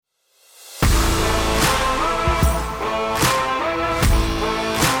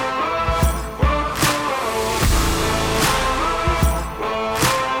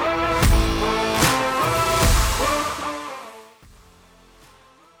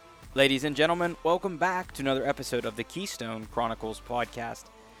Ladies and gentlemen, welcome back to another episode of the Keystone Chronicles podcast.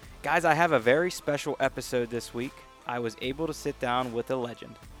 Guys, I have a very special episode this week. I was able to sit down with a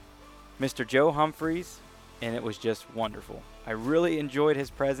legend, Mr. Joe Humphreys, and it was just wonderful. I really enjoyed his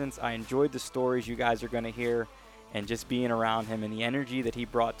presence. I enjoyed the stories you guys are going to hear and just being around him and the energy that he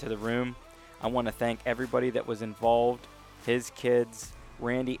brought to the room. I want to thank everybody that was involved, his kids,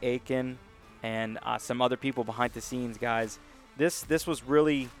 Randy Aikens, and some other people behind the scenes, guys. This was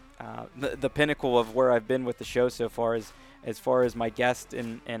really the pinnacle of where I've been with the show so far, as far as my guest,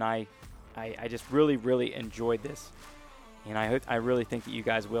 and I just really enjoyed this, and I really think that you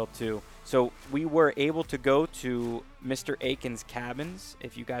guys will too. So we were able to go to Mr. Aikens' cabins.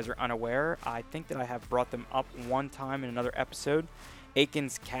 If you guys are unaware, I think that I have brought them up one time in another episode.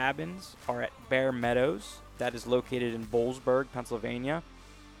 Aikens' cabins are at Bear Meadows. That is located in Boalsburg, Pennsylvania.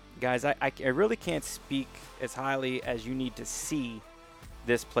 Guys, I really can't speak as highly as you need to see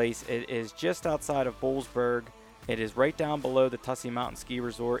this place. It is just outside of Boalsburg. It is right down below the Tussey Mountain Ski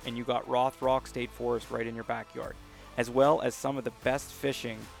Resort, and you got Rothrock State Forest right in your backyard, as well as some of the best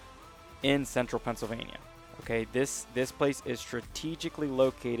fishing in central Pennsylvania. Okay, this place is strategically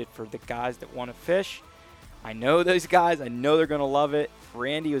located for the guys that want to fish. I know those guys. I know they're going to love it.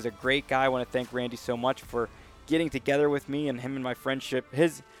 Randy was a great guy. I want to thank Randy so much for getting together with me, and him and my friendship,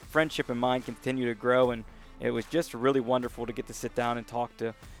 his friendship and mine, continue to grow, and it was just really wonderful to get to sit down and talk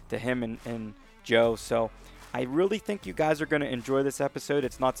to him and Joe. So I really think you guys are going to enjoy this episode.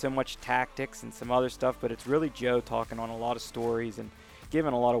 It's not so much tactics and some other stuff, but it's really Joe talking on a lot of stories and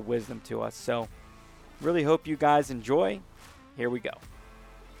giving a lot of wisdom to us. So really hope you guys enjoy. Here we go.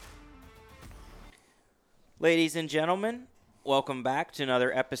 Ladies and gentlemen, welcome back to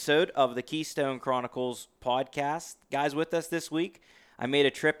another episode of the Keystone Chronicles podcast. Guys, with us this week, I made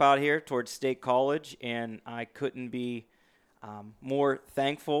a trip out here towards State College, and I couldn't be more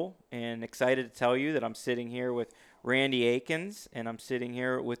thankful and excited to tell you that I'm sitting here with Randy Aikens, and I'm sitting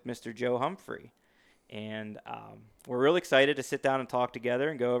here with Mr. Joe Humphrey. And we're really excited to sit down and talk together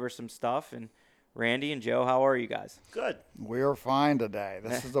and go over some stuff. And Randy and Joe, how are you guys? Good. We are fine today.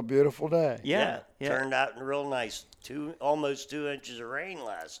 This is a beautiful day. Yeah. Turned out real nice. Almost 2 inches of rain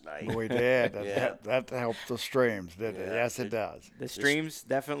last night. We did. Yeah. That helped the streams, didn't it? Yes, it does. The streams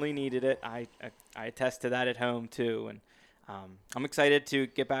definitely needed it. I attest to that at home too. And I'm excited to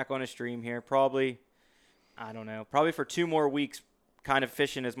get back on a stream here. Probably for 2 more weeks, kind of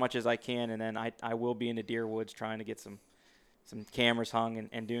fishing as much as I can. And then I will be in the deer woods trying to get some cameras hung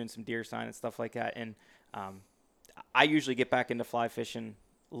and doing some deer sign and stuff like that. And I usually get back into fly fishing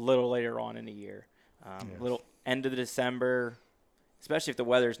a little later on in the year, little end of December, especially if the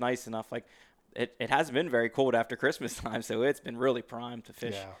weather's nice enough. Like it hasn't been very cold after Christmas time, so it's been really primed to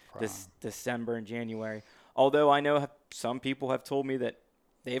fish this December and January. Although I know some people have told me that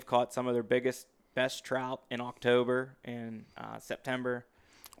they've caught some of their best trout in October and September.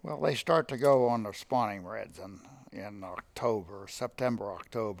 Well, they start to go on their spawning reds in October, September,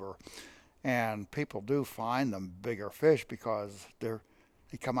 October, and people do find them bigger fish because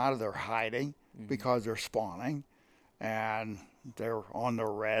they come out of their hiding because they're spawning, and they're on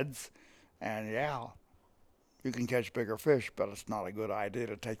their reds, and you can catch bigger fish, but it's not a good idea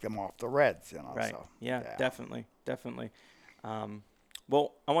to take them off the reds, Right. So, yeah, definitely.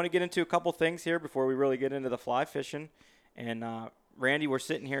 Well, I want to get into a couple things here before we really get into the fly fishing, and Randy, we're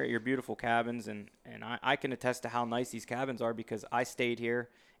sitting here at your beautiful cabins, and I can attest to how nice these cabins are because I stayed here,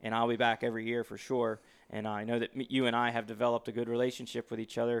 and I'll be back every year for sure. And I know that you and I have developed a good relationship with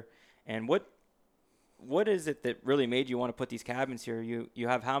each other. And what is it that really made you want to put these cabins here? You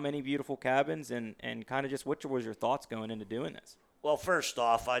have how many beautiful cabins, and kind of just what was your thoughts going into doing this? Well, first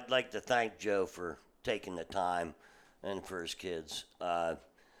off, I'd like to thank Joe for taking the time and for his kids.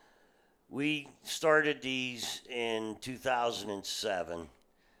 We started these in 2007,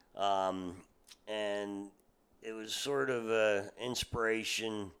 and it was sort of an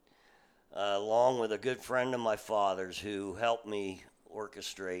inspiration along with a good friend of my father's who helped me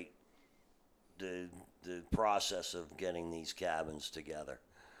orchestrate the process of getting these cabins together.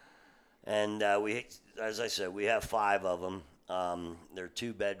 And as I said, we have 5 of them. They're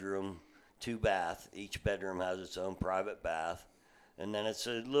 2-bedroom, 2-bath. Each bedroom has its own private bath. And then it's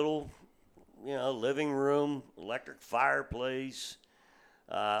a little living room, electric fireplace,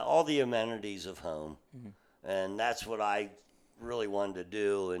 all the amenities of home. Mm-hmm. And that's what I really wanted to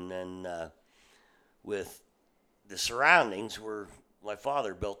do. And then with the surroundings, my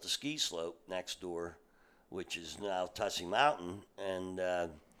father built the ski slope next door, which is now Tussey Mountain. And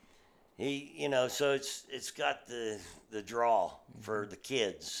he, so it's got the draw for the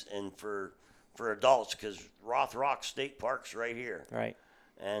kids and for adults because Rothrock State Park's right here. Right.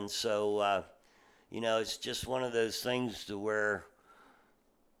 And so, it's just one of those things to where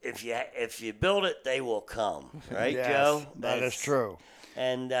if you build it, they will come, right, Yes, Joe? that is true.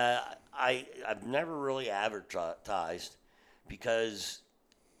 And I've never really advertised because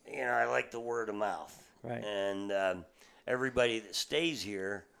I like the word of mouth, Right. and everybody that stays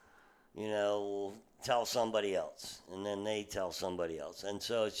here, will tell somebody else, and then they tell somebody else, and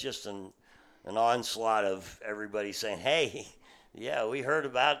so it's just an onslaught of everybody saying, "Hey, yeah, we heard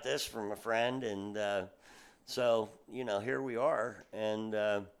about this from a friend," and so here we are,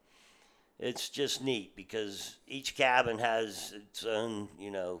 and it's just neat because each cabin has its own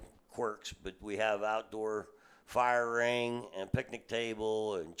quirks, but we have outdoor fire ring and picnic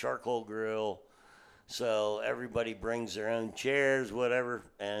table and charcoal grill, so everybody brings their own chairs, whatever,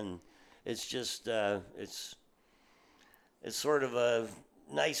 and it's just it's sort of a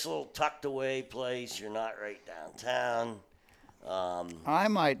nice little tucked away place. You're not right downtown. I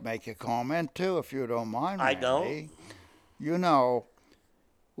might make a comment too, if you don't mind, I Randy. don't. You know,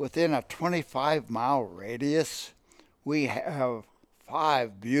 within a 25-mile radius, we have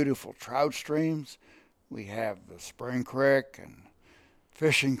 5 beautiful trout streams. We have the Spring Creek and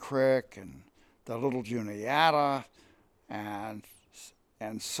Fishing Creek and the Little Juniata and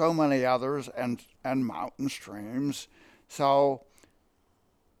so many others and mountain streams. So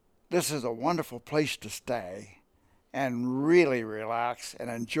this is a wonderful place to stay and really relax and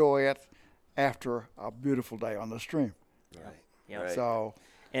enjoy it after a beautiful day on the stream. Right. Yeah. Right. So,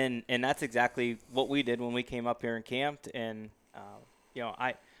 And that's exactly what we did when we came up here and camped. And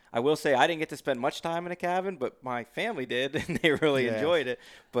I will say I didn't get to spend much time in a cabin, but my family did, and they really Yes. enjoyed it.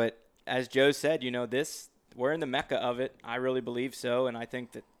 But as Joe said, we're in the mecca of it. I really believe so, and I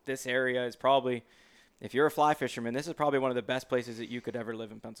think that this area is probably, if you're a fly fisherman, this is probably one of the best places that you could ever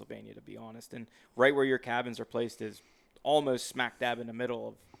live in Pennsylvania, to be honest. And right where your cabins are placed is almost smack dab in the middle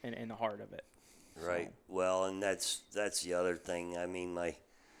of, in the heart of it. Right. Well, and that's the other thing. I mean,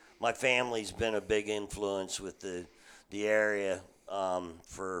 my family's been a big influence with the area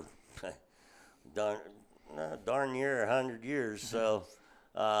for darn near 100 years. So,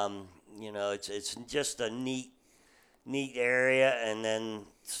 it's just a neat area, and then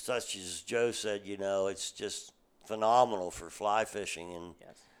such as Joe said, it's just phenomenal for fly fishing, and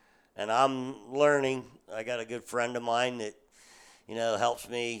Yes. and I'm learning. I got a good friend of mine that helps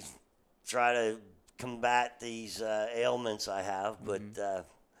me try to combat these ailments I have, but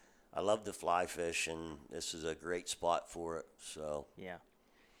I love to fly fish, and this is a great spot for it. So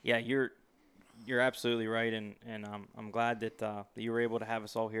Yeah, you're absolutely right, and I'm glad that you were able to have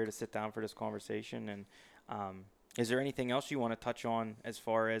us all here to sit down for this conversation. And is there anything else you want to touch on as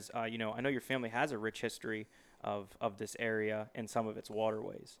far as I know your family has a rich history of this area and some of its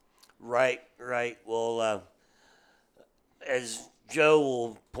waterways. Right. Well, as Joe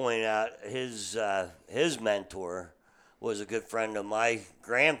will point out, his mentor was a good friend of my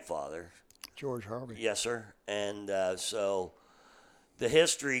grandfather. George Harvey. Yes, sir. And so the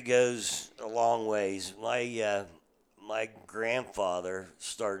history goes a long ways. My grandfather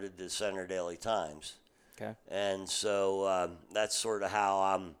started the Center Daily Times. Okay. And so that's sort of how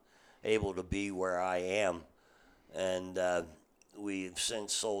I'm able to be where I am. And we've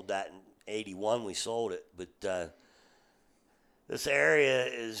since sold that in 81. We sold it. But this area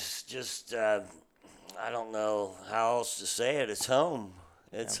is just, I don't know how else to say it. It's home.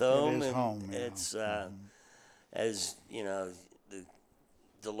 It's home. It is and home. Yeah. It's, as you know, the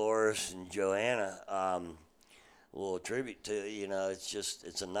Dolores and Joanna will attribute to,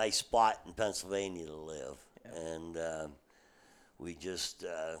 it's a nice spot in Pennsylvania to live. Yeah. And we just,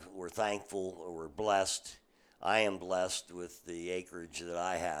 we're thankful, or we're blessed. I am blessed with the acreage that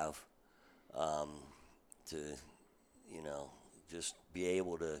I have to, just be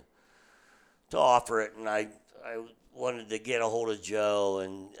able to offer it. And I wanted to get a hold of Joe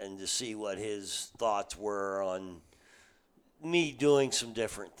and to see what his thoughts were on me doing some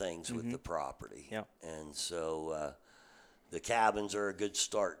different things with the property. Yeah. And so the cabins are a good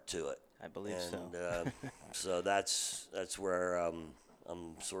start to it. I believe And so. so that's where I'm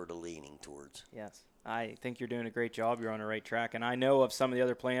sort of leaning towards. Yes. I think you're doing a great job. You're on the right track. And I know of some of the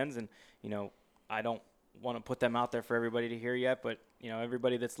other plans, and, I don't want to put them out there for everybody to hear yet, but,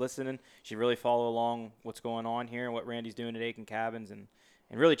 everybody that's listening should really follow along what's going on here and what Randy's doing at Aikens Cabins, and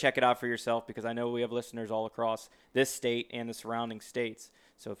really check it out for yourself, because I know we have listeners all across this state and the surrounding states.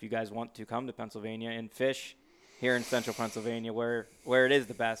 So if you guys want to come to Pennsylvania and fish here in central Pennsylvania, where it is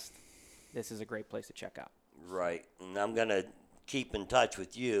the best, this is a great place to check out. Right. And I'm going to keep in touch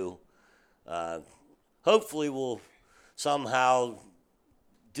with you. Hopefully we'll somehow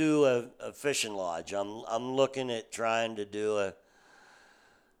do a fishing lodge. I'm looking at trying to do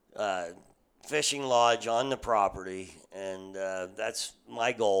fishing lodge on the property, and that's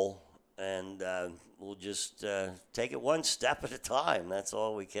my goal. And we'll just take it one step at a time. That's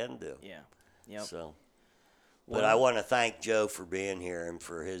all we can do. Yeah. Yep. So, but I want to thank Joe for being here and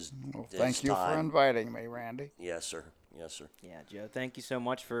for his Thank you for inviting me, Randy. Yes, sir. Yes, sir. Yeah, Joe, thank you so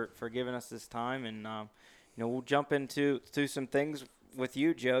much for giving us this time. And, we'll jump into some things with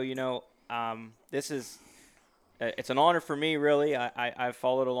you, Joe. This is it's an honor for me, really. I've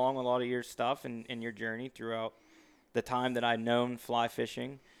followed along a lot of your stuff and your journey throughout the time that I've known fly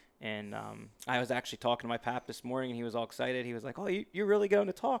fishing. And I was actually talking to my pap this morning, and he was all excited. He was like, "Oh, you're really going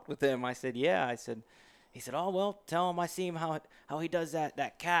to talk with him?" I said, "Yeah." He said, "Oh, well, tell him I see him how he does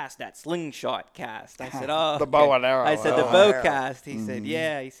that cast, that slingshot cast." I said, "Oh, the bow and arrow." I said, "The bow cast." He said,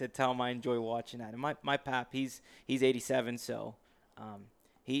 "Yeah." He said, "Tell him I enjoy watching that." And my pap, he's 87, so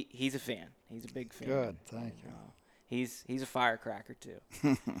he's a fan. He's a big fan. Good, thank you. He's a firecracker too.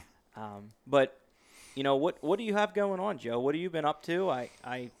 But what do you have going on, Joe? What have you been up to? At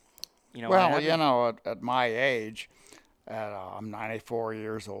my age, I'm 94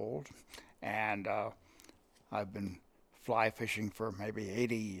 years old, and I've been fly fishing for maybe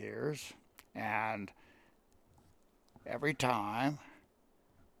 80 years, and every time,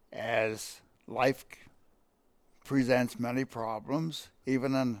 as life presents many problems,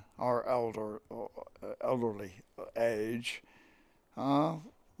 even in our elderly age,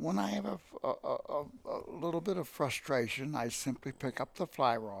 when I have a little bit of frustration, I simply pick up the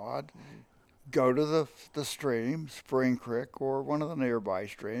fly rod, go to the stream, Spring Creek, or one of the nearby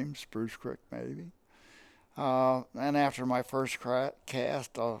streams, Spruce Creek maybe. And after my first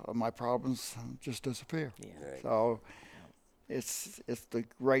cast, my problems just disappear. Yeah. Right. So it's the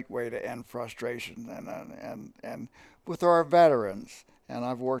great way to end frustration, and with our veterans. And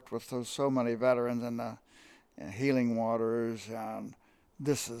I've worked with so many veterans in the healing waters, and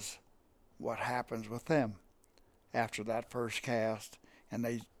this is what happens with them after that first cast, and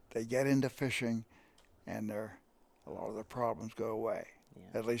they get into fishing, and a lot of their problems go away,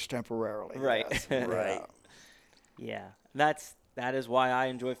 at least temporarily. Right. Yes. Right. Yeah, that is why I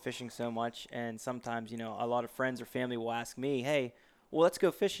enjoy fishing so much. And sometimes, a lot of friends or family will ask me, "Hey, well, let's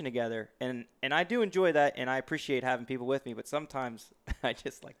go fishing together." And I do enjoy that, and I appreciate having people with me. But sometimes I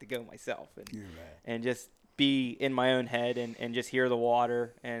just like to go myself and just be in my own head and just hear the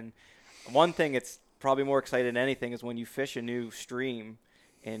water. And one thing that's probably more exciting than anything is when you fish a new stream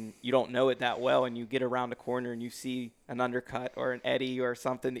and you don't know it that well, and you get around a corner and you see an undercut or an eddy or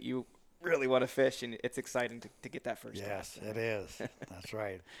something that you really want to fish, and it's exciting to get that first Yes, time. it is. That's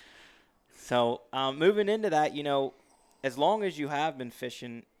right. So moving into that, as long as you have been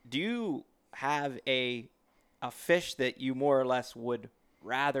fishing, do you have a fish that you more or less would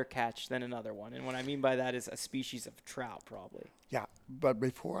rather catch than another one? And what I mean by that is a species of trout, probably. Yeah, but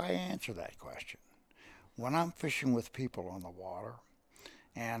before I answer that question, when I'm fishing with people on the water,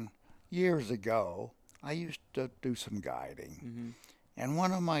 and years ago I used to do some guiding, and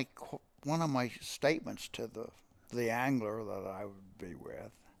one of my statements to the angler that I would be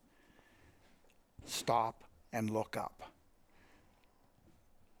with: stop and look up.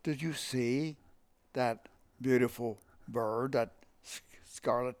 Did you see that beautiful bird, that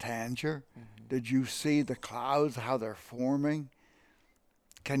scarlet tanager? Did you see the clouds, how they're forming?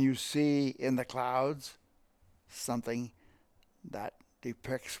 Can you see in the clouds something that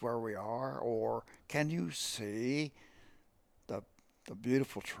depicts where we are? Or can you see the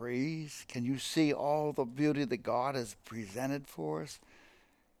beautiful trees? Can you see all the beauty that God has presented for us?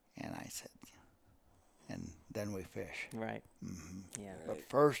 And I said, and then we fish. Right. Mm-hmm. Yeah. But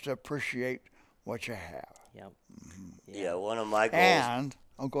first, appreciate what you have. Yep. Yeah, one of my goals. And,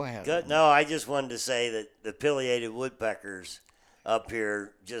 go ahead. Good. No, I just wanted to say that the pileated woodpeckers up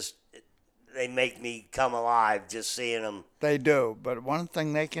here they make me come alive just seeing them. They do, but one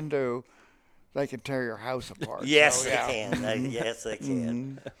thing they can do, they can tear your house apart. Yes, So, they can. Yes, they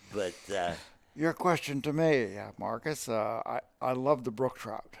can. But your question to me, Marcus, I love the brook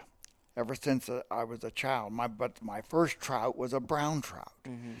trout. Ever since I was a child, my first trout was a brown trout,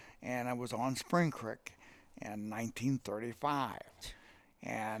 and I was on Spring Creek in 1935.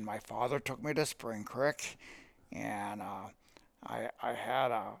 And my father took me to Spring Creek, and I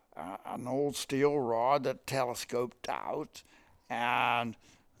had an old steel rod that telescoped out, and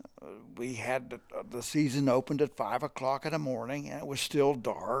we had the season opened at 5 o'clock in the morning, and it was still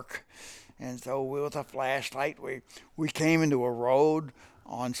dark. And so with a flashlight, we came into a road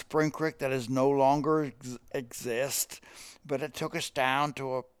on Spring Creek that is no longer exists, but it took us down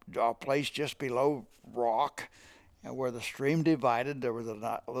to a place just below rock, and where the stream divided. There was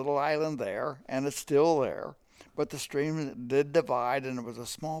a little island there, and it's still there. but the stream did divide, and it was a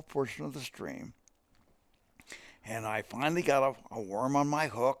small portion of the stream. And I finally got a worm on my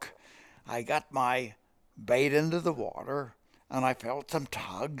hook. I got my bait into the water, and I felt some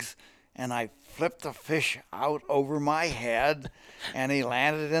tugs, and I flipped the fish out over my head, and he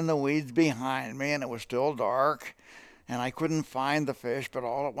landed in the weeds behind me, and it was still dark, and I couldn't find the fish, but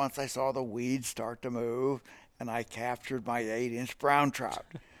all at once I saw the weeds start to move, and I captured my 8-inch brown trout,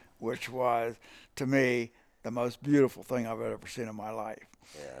 which was, to me, the most beautiful thing I've ever seen in my life.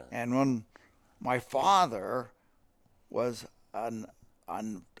 Yeah. And when my father was an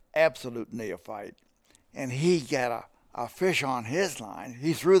absolute neophyte, and he got a fish on his line,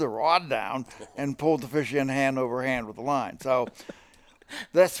 he threw the rod down and pulled the fish in hand over hand with the line. So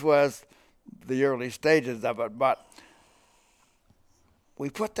this was the early stages of it, but we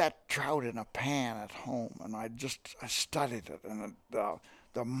put that trout in a pan at home, and I studied it, and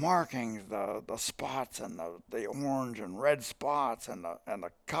the markings, the spots, and the orange and red spots, and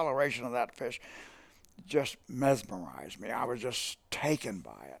the coloration of that fish just mesmerized me. I was just taken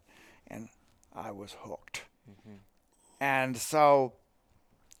by it, and I was hooked. Mm-hmm. And so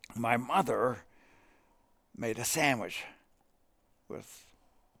my mother made a sandwich with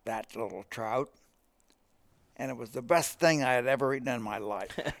that little trout, and it was the best thing I had ever eaten in my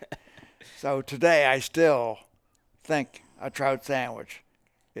life. So today I still think a trout sandwich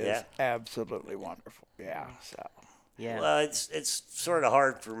is absolutely wonderful. Yeah. So. Yeah. Well, it's sort of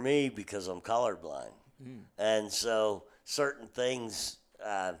hard for me because I'm colorblind, and so certain things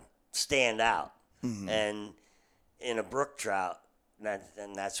stand out. Mm-hmm. And in a brook trout,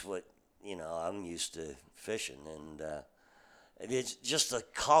 and that's what I'm used to fishing, and it's just the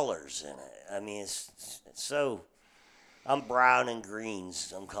colors in it. I mean, it's so. I'm brown and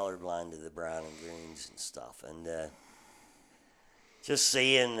greens. I'm colorblind to the brown and greens and stuff, and just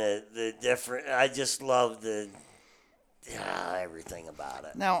seeing the different. I just love everything about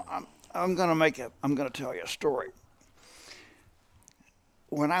it. Now I'm gonna tell you a story.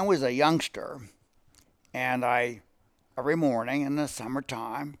 When I was a youngster, and every morning in the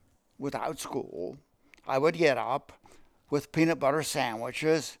summertime, without school, I would get up with peanut butter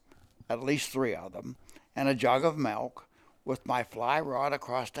sandwiches, at least 3 of them, and a jug of milk, with my fly rod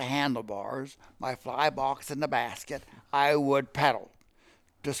across the handlebars, my fly box in the basket. I would paddle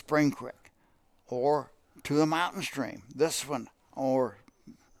to Spring Creek or to the mountain stream, this one or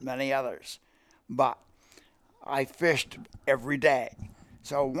many others. But I fished every day.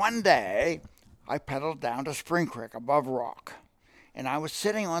 So one day I paddled down to Spring Creek above rock, and I was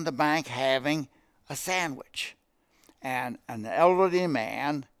sitting on the bank having a sandwich. And an elderly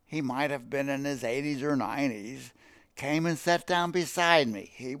man, he might have been in his 80s or 90s, came and sat down beside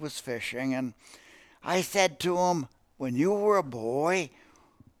me. He was fishing, and I said to him, "When you were a boy,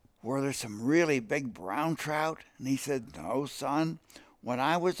 were there some really big brown trout?" And he said, "No, son. When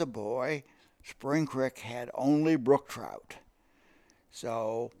I was a boy, Spring Creek had only brook trout."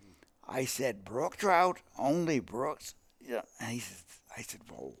 So I said, "Brook trout? Only brooks?" Yeah. And I said,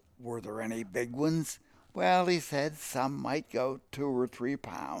 "Well, were there any big ones?" "Well," he said, "some might go 2 or 3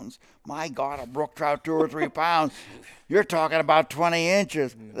 pounds." My God, a brook trout 2 or 3 pounds. You're talking about 20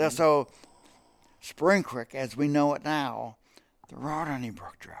 inches. Mm-hmm. So Spring Creek, as we know it now, there aren't any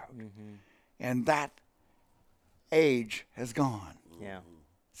brook trout. Mm-hmm. And that age has gone. Yeah.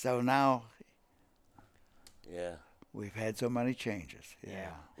 So now Yeah. we've had so many changes.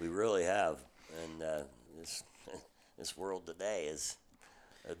 Yeah. We really have. And this world today is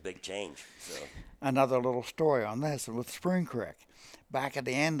a big change. So another little story on this with Spring Creek. Back at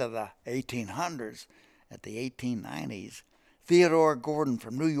the end of the 1800s, at the 1890s, Theodore Gordon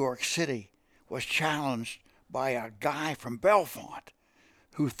from New York City was challenged by a guy from Bellefonte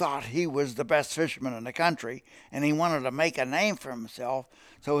who thought he was the best fisherman in the country, and he wanted to make a name for himself.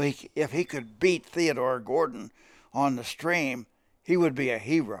 So if he could beat Theodore Gordon on the stream, he would be a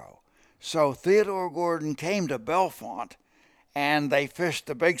hero. So Theodore Gordon came to Bellefonte, and they fished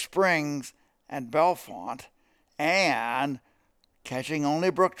the big springs at Bellefonte, and catching only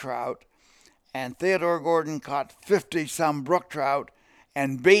brook trout. And Theodore Gordon caught 50-some brook trout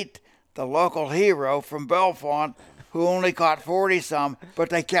and beat the local hero from Bellefonte, who only caught 40-some, but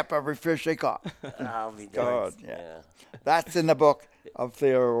they kept every fish they caught. I'll be good. Yeah. That's in the book of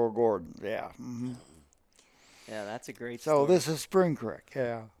Theodore Gordon. Yeah. Mm-hmm. Yeah, that's a great story. So this is Spring Creek.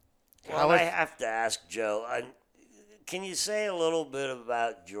 Yeah. Well, I have to ask Joe, can you say a little bit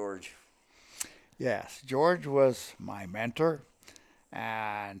about George? Yes. George was my mentor,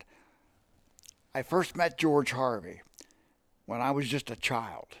 and I first met George Harvey when I was just a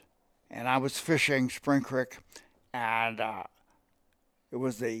child, and I was fishing Spring Creek, and it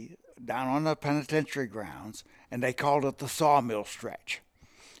was the down on the penitentiary grounds, and they called it the Sawmill Stretch.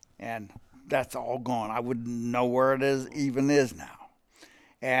 And that's all gone. I wouldn't know where it even is now.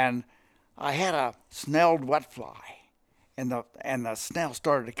 And I had a snelled wet fly, and the snell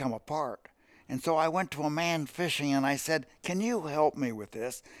started to come apart. And so I went to a man fishing, and I said, "Can you help me with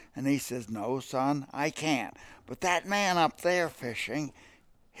this?" And he says, "No, son, I can't. But that man up there fishing,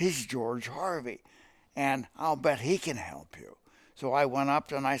 he's George Harvey, and I'll bet he can help you." So I went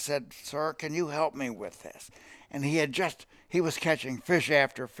up and I said, "Sir, can you help me with this?" And he was catching fish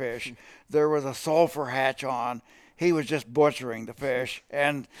after fish. There was a sulfur hatch on. He was just butchering the fish,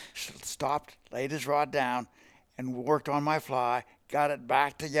 and stopped, laid his rod down, and worked on my fly, got it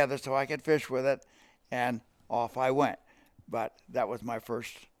back together so I could fish with it, and off I went. But that was my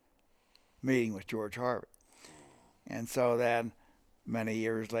first meeting with George Harvey. And so then, many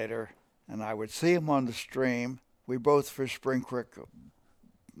years later, and I would see him on the stream. We both fished Spring Creek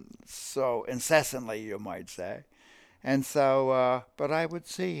so incessantly, you might say. And so, but I would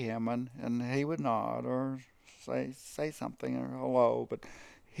see him, and he would nod or say something or hello, but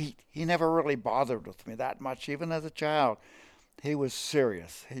he never really bothered with me that much, even as a child. He was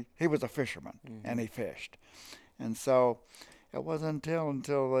serious. He was a fisherman, and he fished. And so it wasn't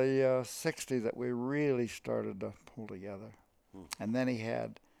until the 60s that we really started to pull together. And then he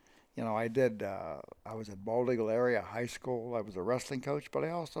had, I was at Bald Eagle Area High School. I was a wrestling coach, but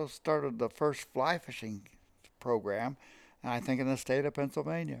I also started the first fly fishing program, I think, in the state of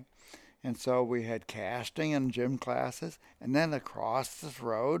Pennsylvania. And so we had casting and gym classes, and then across this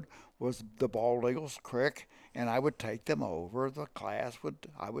road was the Bald Eagles Creek, and I would take them over.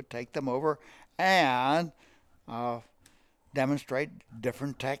 I would take them over and demonstrate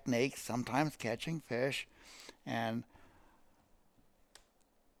different techniques, sometimes catching fish. And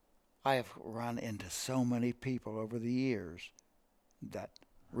I have run into so many people over the years that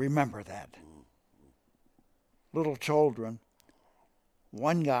remember that. Little children.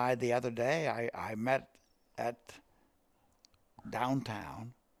 One guy the other day I met at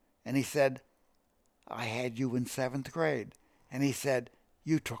downtown, and he said, "I had you in 7th grade." And he said,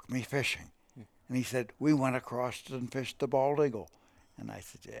 "You took me fishing." And he said, "We went across and fished the Bald Eagle." And I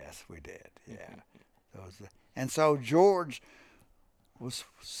said, "Yes, we did, yeah." And so George was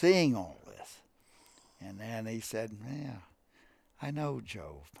seeing all this. And then he said, "Yeah, I know,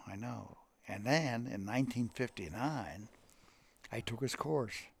 Joe, I know." And then in 1959, I took his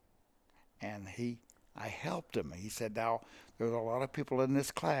course, and I helped him. He said, "Now, there's a lot of people in this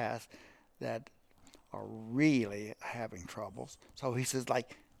class that are really having troubles." So he says,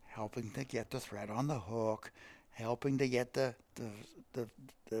 like, helping to get the thread on the hook, helping to get the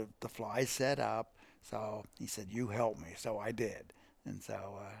fly set up. So he said, "You help me." So I did. And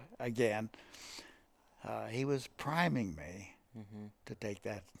so, again, he was priming me to take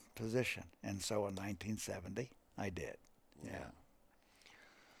that position. And so in 1970, I did. Yeah.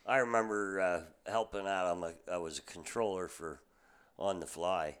 I remember helping out. I was a controller for On the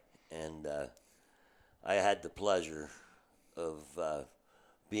Fly, and I had the pleasure of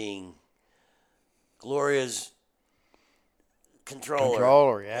being Gloria's controller.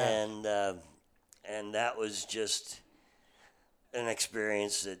 Controller, yeah. And that was just an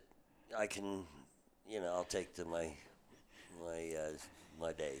experience that I can, I'll take to my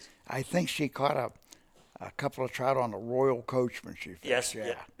days. I think she caught a couple of trout on the Royal Coachman she fished. Yes,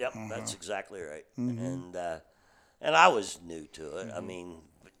 yeah. yep, that's exactly right. And I was new to it. I mean,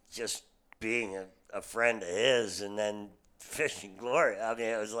 just being a friend of his and then fishing Gloria. I mean,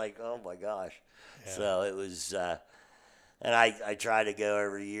 it was like, oh my gosh. Yeah. So it was, and I try to go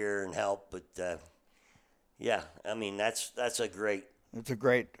every year and help, but yeah, I mean that's a great. It's a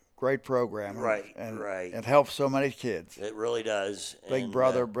great program. Right, and right. It helps so many kids. It really does. Big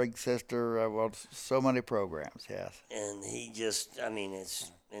brother, big sister, so many programs, yes. And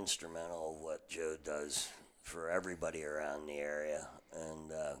it's instrumental of what Joe does for everybody around the area.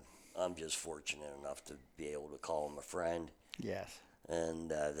 And I'm just fortunate enough to be able to call him a friend. Yes. And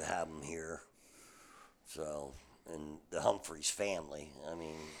to have him here. So, and the Humphreys family, I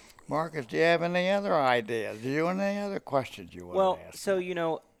mean. Marcus, do you have any other ideas? Do you have any other questions you want to ask?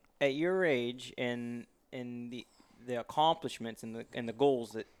 So, at your age and the accomplishments and the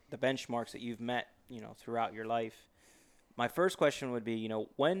goals, that the benchmarks that you've met, throughout your life, my first question would be,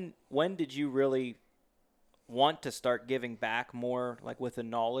 when did you really want to start giving back more, like with the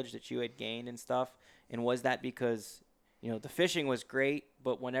knowledge that you had gained and stuff? And was that because, the fishing was great,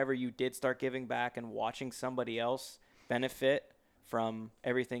 but whenever you did start giving back and watching somebody else benefit from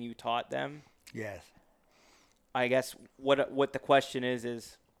everything you taught them? Yes. I guess what the question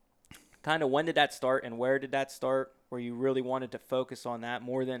is kind of when did that start and where did that start, where you really wanted to focus on that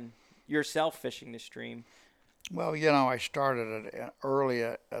more than yourself fishing the stream? Well, I started at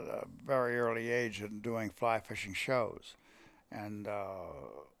a very early age in doing fly fishing shows, and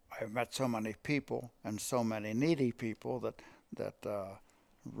I've met so many people and so many needy people that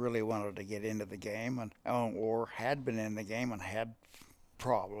really wanted to get into the game or had been in the game and had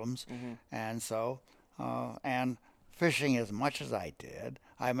problems, and so and fishing as much as I did,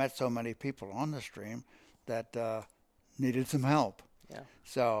 I met so many people on the stream that needed some help. Yeah.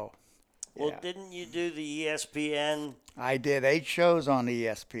 So. Well, Yeah. didn't you do the ESPN? I did 8 shows on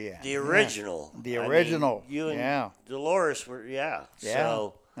ESPN. The original. Yeah. The original. You and Dolores were, Yeah.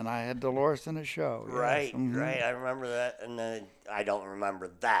 So, and I had Dolores in the show. right, Yes. right. I remember that, and then I don't remember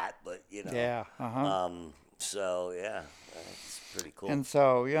that, but Yeah. So yeah, that's pretty cool. And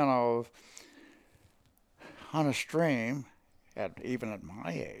so on a stream, even at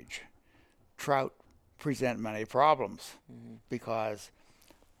my age, trout present many problems because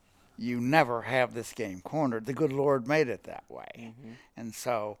you never have this game cornered. The good Lord made it that way. And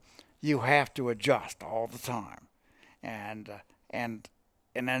so you have to adjust all the time. And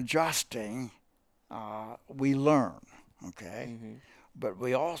in adjusting, we learn, okay? But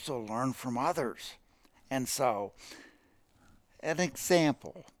we also learn from others. And so, an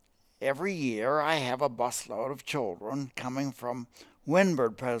example, every year I have a busload of children coming from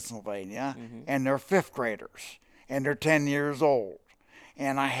Windward, Pennsylvania, and they're 5th graders, and they're 10 years old.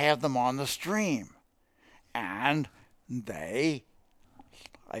 And I have them on the stream. And I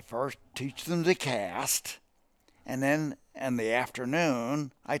first teach them to cast, and then in the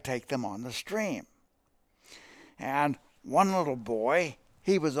afternoon, I take them on the stream. And one little boy,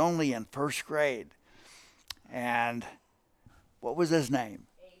 he was only in 1st grade. And what was his name?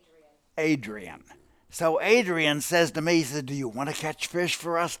 Adrian. So Adrian says to me, he said, "Do you want to catch fish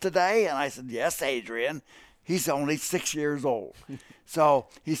for us today?" And I said, "Yes, Adrian." He's only 6 years old. So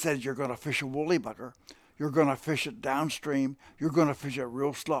he said, "You're going to fish a woolly butter. You're going to fish it downstream. You're going to fish it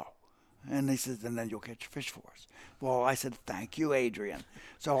real slow." And he says, "And then you'll catch fish for us." Well, I said, "Thank you, Adrian."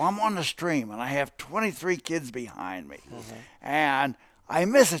 So I'm on the stream, and I have 23 kids behind me. And I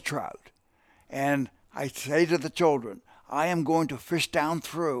miss a trout. And I say to the children, "I am going to fish down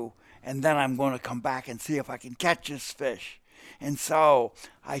through, and then I'm going to come back and see if I can catch this fish." And so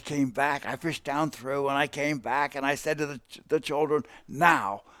I came back, I fished down through, and I came back, and I said to the children,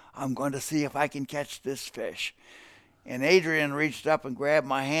 "Now I'm going to see if I can catch this fish." And Adrian reached up and grabbed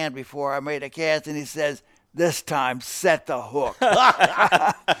my hand before I made a cast, and he says, "This time, set the hook."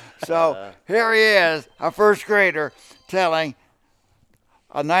 So here he is, a 1st grader, telling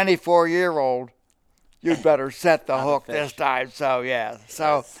a 94-year-old, "You'd better set the hook this time." So yeah,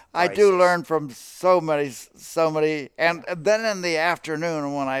 so I do learn from so many, and then in the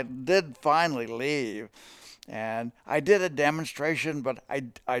afternoon when I did finally leave, and I did a demonstration, but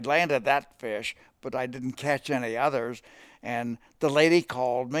I landed that fish, but I didn't catch any others. And the lady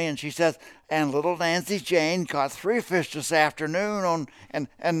called me and she says, "And little Nancy Jane caught 3 fish this afternoon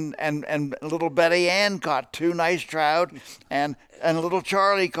and little Betty Ann caught 2 nice trout and little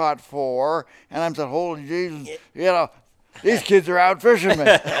Charlie caught 4." And I'm saying, "Holy Jesus, these kids are out fishing me."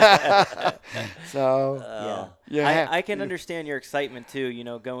 So I can understand your excitement too,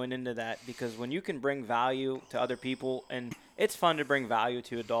 going into that, because when you can bring value to other people, and it's fun to bring value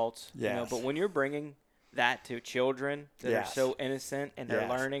to adults, but when you're bringing that to children that are so innocent and they're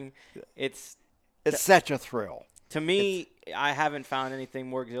learning, it's such a thrill. To me, I haven't found anything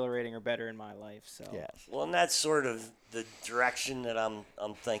more exhilarating or better in my life. So Well, and that's sort of the direction that I'm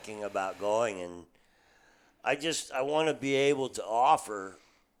thinking about going, and I want to be able to offer.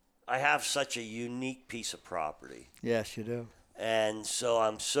 I have such a unique piece of property. Yes, you do. And so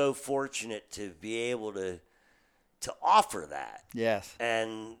I'm so fortunate to be able to offer that. Yes.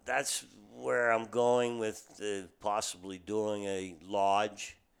 And that's where I'm going with possibly doing a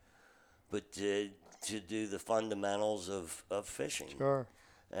lodge, but to do the fundamentals of fishing. Sure.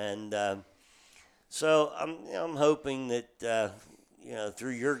 And so I'm hoping that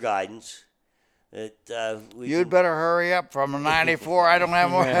through your guidance that You'd better hurry up from the 94. I don't have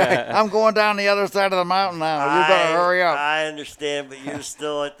more. I'm going down the other side of the mountain now. You better hurry up. I understand, but you're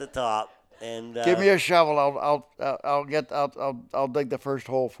still at the top. And give me a shovel. I'll dig the first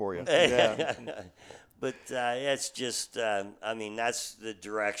hole for you. Yeah. But it's just that's the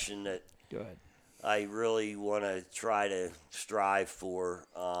direction that Good. I really want to try to strive for,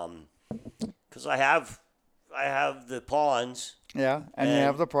 because I have the ponds. Yeah, and you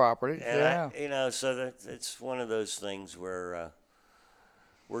have the property. And so that it's one of those things where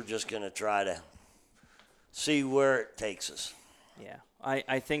we're just going to try to see where it takes us. Yeah,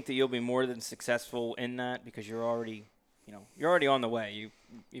 I think that you'll be more than successful in that, because you're already, you're already on the way.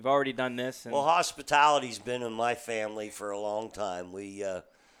 You've already done this. And Well, hospitality's been in my family for a long time.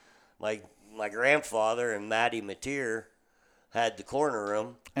 My grandfather and Matty Mateer had the corner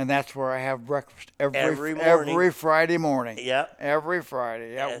room. And that's where I have breakfast every morning. Every Friday morning. Yep. Every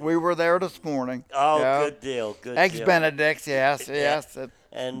Friday. Yep. We were there this morning. Oh, yep. Good deal. Good Eggs deal. Benedicts, yes.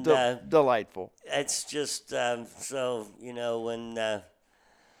 And delightful. it's just when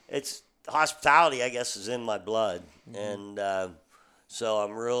it's hospitality, I guess, is in my blood, and so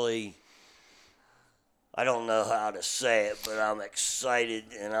I'm really. I don't know how to say it, but I'm excited,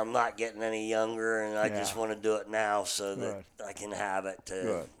 and I'm not getting any younger, and I just want to do it now so that I can have it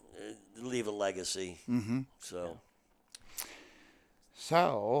to leave a legacy. Mm-hmm.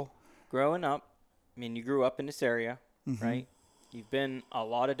 So, growing up, you grew up in this area, right? You've been a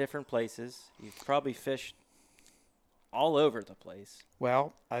lot of different places. You've probably fished all over the place.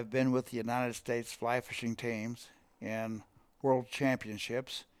 Well, I've been with the United States fly fishing teams in world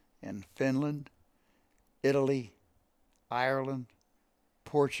championships in Finland, Italy, Ireland,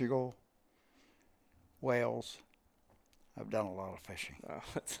 Portugal, Wales. I've done a lot of fishing. Oh,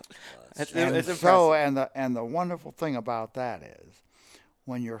 it's and so, and the wonderful thing about that is,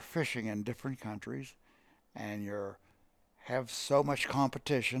 when you're fishing in different countries, and have so much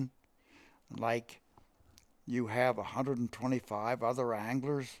competition, like you have 125 other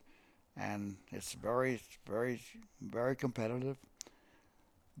anglers, and it's very, very, very competitive.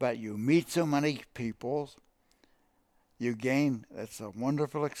 But you meet so many people, it's a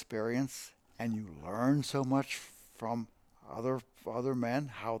wonderful experience, and you learn so much from other men,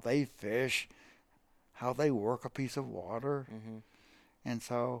 how they fish, how they work a piece of water. And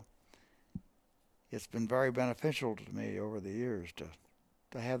so it's been very beneficial to me over the years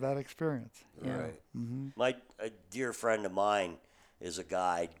to have that experience. Right. A dear friend of mine is a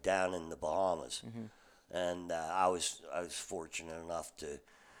guide down in the Bahamas, and I was fortunate enough to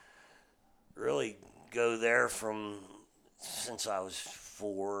really go there since I was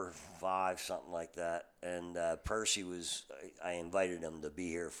 4, 5, something like that. And Percy I invited him to be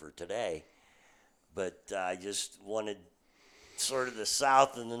here for today, but I just wanted sort of the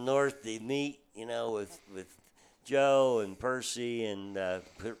South and the North to meet, with Joe and Percy, and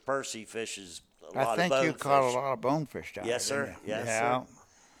Percy fishes a lot of bonefish. I think you caught a lot of bonefish down there. Yes, sir. Yes, yeah. sir.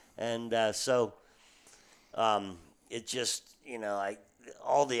 And so it just,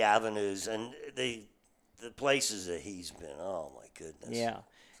 all the avenues and the places that he's been. Oh my goodness. Yeah,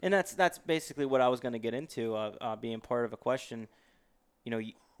 and that's basically what I was going to get into, being part of a question.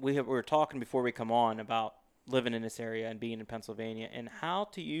 We were talking before we come on about living in this area and being in Pennsylvania, and how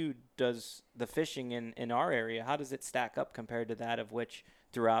to you does the fishing in our area, how does it stack up compared to that of which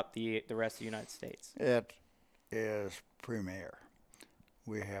throughout the rest of the United States? It is premier.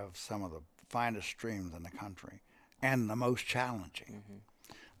 We have some of the finest streams in the country and the most challenging.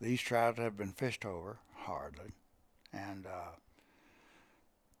 These trout have been fished over hardly, and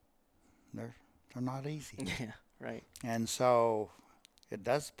they're not easy. Yeah, right. And so it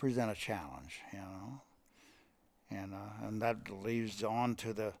does present a challenge, and that leads on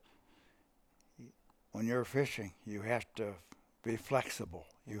to when you're fishing, you have to be flexible.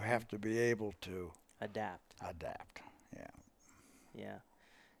 You have to be able to adapt. Yeah.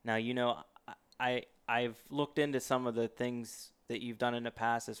 Now, I've looked into some of the things that you've done in the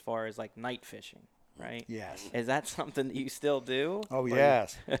past as far as like night fishing, right? Yes. Is that something that you still do? Oh,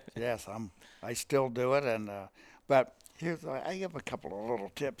 yes. Yes, I still do it, and but I give a couple of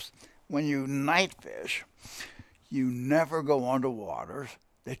little tips. When you night fish, you never go onto waters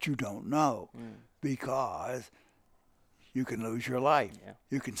that you don't know, because you can lose your life. Yeah.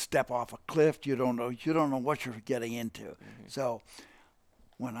 You can step off a cliff. You don't know what you're getting into. So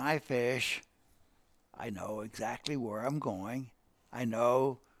when I fish, I know exactly where I'm going. I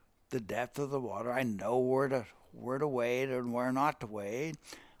know the depth of the water. I know where to wade and where not to wade.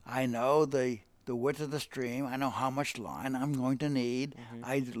 I know the width of the stream. I know how much line I'm going to need.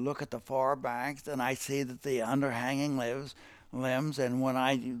 I look at the far banks, and I see that the underhanging limbs, and when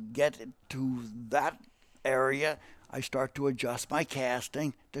I get to that area, I start to adjust my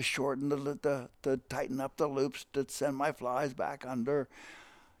casting to shorten to tighten up the loops to send my flies back under.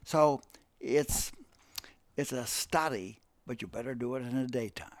 So it's a study, but you better do it in the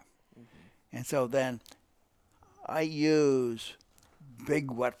daytime. And so then I use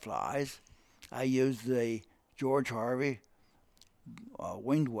big wet flies. I use the George Harvey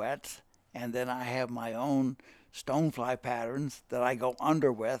winged wets, and then I have my own stonefly patterns that I go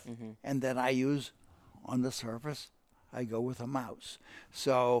under with, and then I use on the surface, I go with a mouse.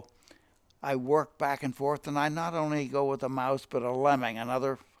 So I work back and forth, and I not only go with a mouse, but a lemming,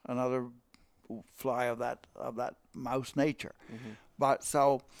 another fly of that mouse nature. But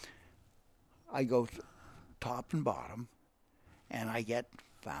so I go top and bottom, and I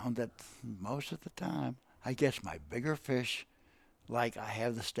found that most of the time I get my bigger fish. Like I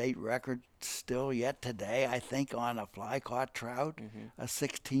have the state record still yet today, I think, on a fly caught trout, a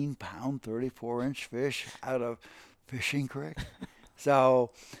 16-pound, 34-inch fish out of Fishing Creek.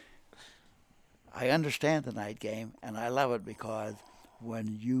 So I understand the night game, and I love it because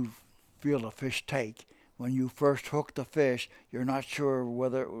when you feel a fish take, when you first hook the fish, you're not sure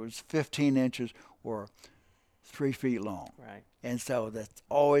whether it was 15 inches or 3 feet long. Right. And so that's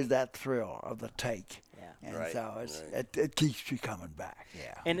always that thrill of the take. Yeah. And so it keeps you coming back.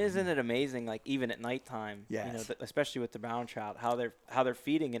 Yeah. And isn't it amazing, like even at nighttime, Yes. you know, especially with the brown trout, how they're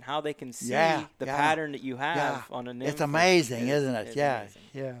feeding and how they can see the yeah. pattern that you have on a nymph. It's amazing, isn't it? It's Yeah. amazing.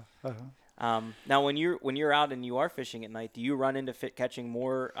 Yeah. Now, when you're out and you are fishing at night, do you run into catching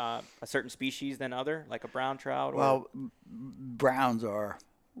more a certain species than other, like a brown trout? Or? Well, browns are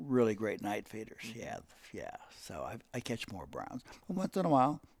really great night feeders. Yeah. So I catch more browns. But once in a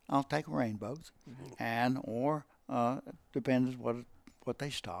while, I'll take rainbows, or depends what they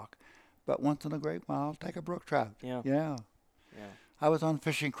stock. But once in a great while, I'll take a brook trout. Yeah. I was on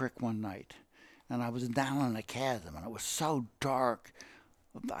Fishing Creek one night, and I was down in a chasm, and it was so dark.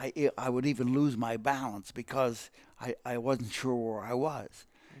 I would even lose my balance because I wasn't sure where I was.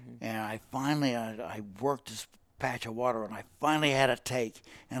 And I finally I worked this patch of water, and I finally had a take,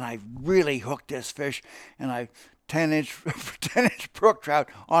 and I really hooked this fish, and I 10-inch brook trout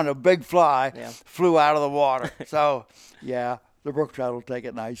on a big fly flew out of the water. So the brook trout will take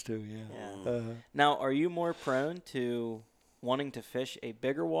it nice too. Now, are you more prone to wanting to fish a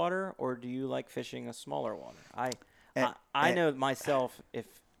bigger water, or do you like fishing a smaller water? I know myself, if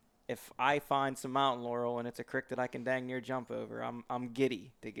I find some mountain laurel and it's a creek that I can dang near jump over, I'm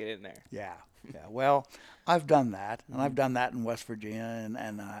giddy to get in there. Yeah. Well, I've done that, and I've done that in West Virginia,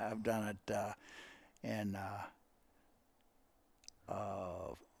 and I've done it in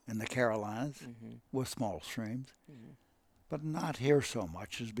the Carolinas with small streams, but not here so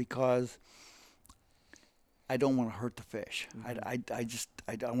much, is because I don't want to hurt the fish. I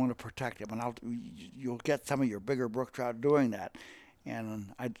want to protect them, and you'll get some of your bigger brook trout doing that,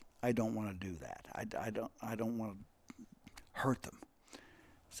 and I don't want to do that. I don't want to hurt them,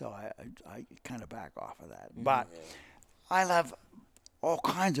 so I kind of back off of that. But I love all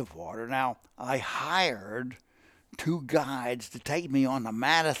kinds of water. Now I hired 2 guides to take me on the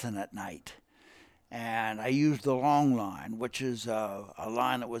Madison at night, and I used the long line, which is a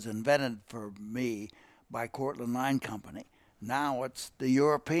line that was invented for me by Cortland Line Company. Now it's the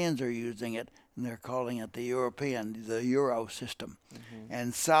Europeans are using it, and they're calling it the Euro system.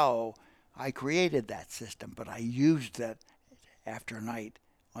 And so I created that system, but I used that after night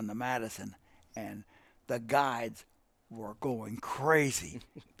on the Madison, and the guides were going crazy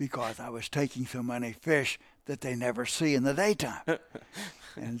because I was taking so many fish that they never see in the daytime.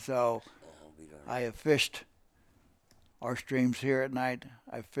 And so I have fished our streams here at night.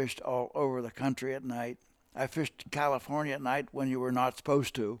 I've fished all over the country at night. I fished California at night when you were not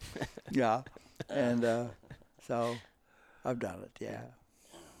supposed to. And so I've done it,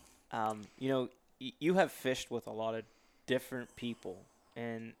 You know, you have fished with a lot of different people,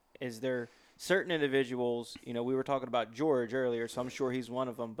 and is there certain individuals, you know, we were talking about George earlier, so I'm sure he's one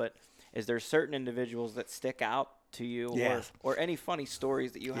of them, but is there certain individuals that stick out to you, or any funny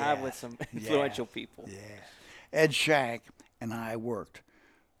stories that you have with some influential people? Ed Shank and I worked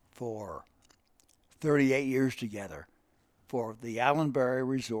for 38 years together for the Allenberry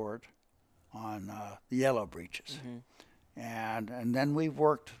Resort on the Yellow Breeches. And then we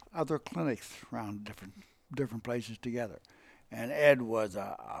worked other clinics around different places together. And Ed was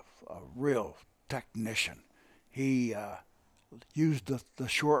a real technician. He used the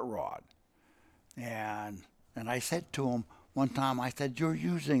short rod. And I said to him one time, I said, "You're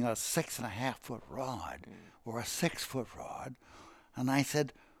using a 6.5-foot rod or a 6-foot rod." And I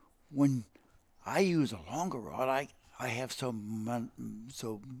said, "When I use a longer rod, I have so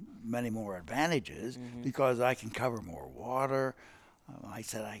many more advantages because I can cover more water." I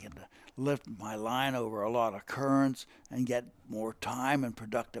said I can lift my line over a lot of currents and get more time in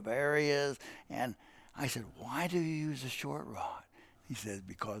productive areas. And I said, "Why do you use a short rod?" He says,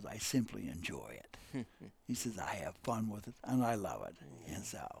 "Because I simply enjoy it." He says, "I have fun with it, and I love it." And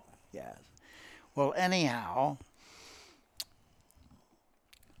so, yes. Well, anyhow,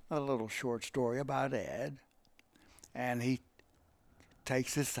 a little short story about Ed. And he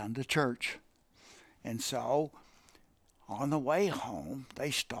takes his son to church. And so, on the way home,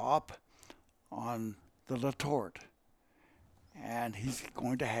 they stop on the Latort. and he's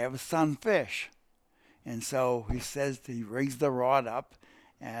going to have his son fish. And so he says he rigs the rod up,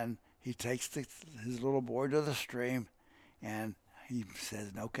 and he takes his little boy to the stream, and he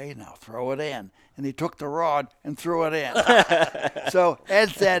says, "Okay, now throw it in." And he took the rod and threw it in. So Ed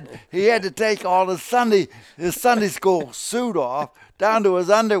said he had to take all his Sunday school suit off, down to his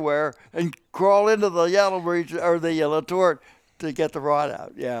underwear, and crawl into the yellow breech or the Latort to get the rod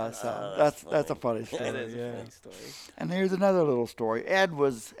out. Yeah, so that's a funny story. That is a funny story. And here's another little story. Ed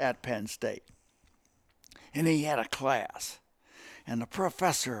was at Penn State, and he had a class, and the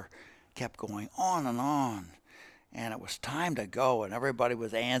professor kept going on and on, and it was time to go, and everybody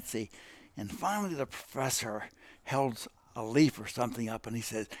was antsy, and finally the professor held a leaf or something up, and he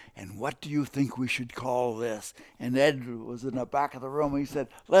said, "And what do you think we should call this?" And Ed was in the back of the room, and he said,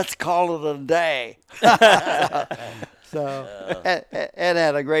 "Let's call it a day." So Ed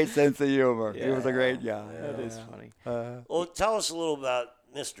had a great sense of humor. He was a great guy. That is funny. Well, tell us a little about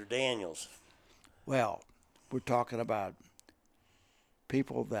Mr. Daniels. Well, we're talking about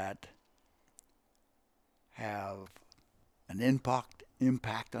people that have an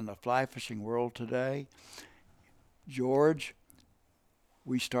impact on the fly fishing world today. George,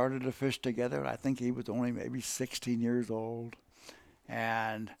 we started to fish together. I think he was only maybe 16 years old.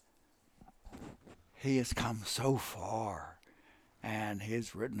 And he has come so far. And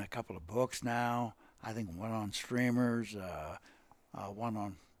he's written a couple of books now. I think one on streamers, one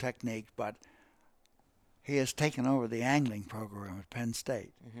on technique. But he has taken over the angling program at Penn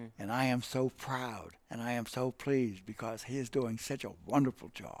State. Mm-hmm. And I am so proud and I am so pleased because he is doing such a wonderful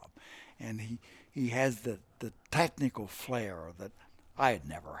job. And he has the technical flair that I had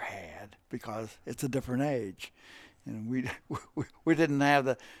never had because it's a different age. And we didn't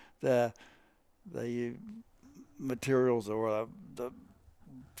have the materials or the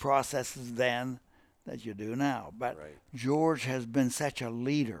processes then that you do now. But right. George has been such a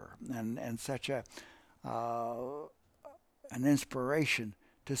leader and such an inspiration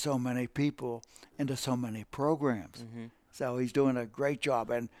to so many people and to so many programs. Mm-hmm. So he's doing a great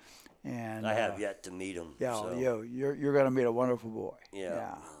job. And I have yet to meet him. Yeah, so. You're going to meet a wonderful boy.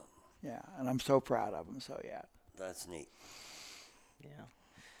 Yeah. Yeah, and I'm so proud of him. So yeah. That's neat.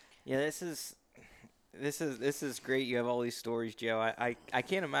 Yeah, this is great. You have all these stories, Joe. I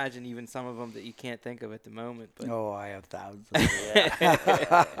can't imagine even some of them that you can't think of at the moment. But I have thousands.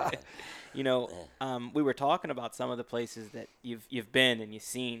 We were talking about some of the places that you've been and you've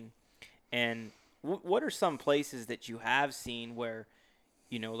seen, and what are some places that you have seen where,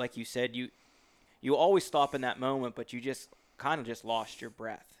 like you said, you always stop in that moment, but you just kind of just lost your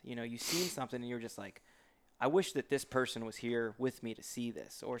breath. You've seen something and you're just like, I wish that this person was here with me to see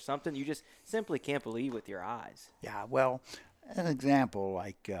this, or something you just simply can't believe with your eyes. Yeah, well, an example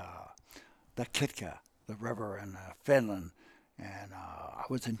like the Kitka, the river in Finland, and I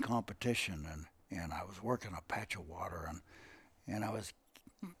was in competition, and I was working a patch of water, and I was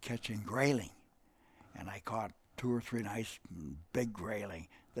catching grayling, and I caught 2 or 3 nice big grayling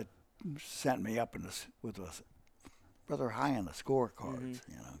that sent me up with rather high in the scorecards,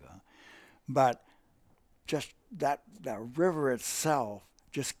 mm-hmm. But just the river itself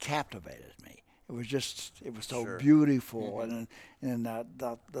just captivated me. It was so sure. Beautiful, mm-hmm. and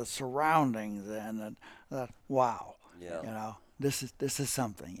the surroundings and wow, yeah. This is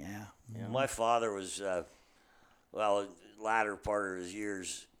something, yeah. My father was, latter part of his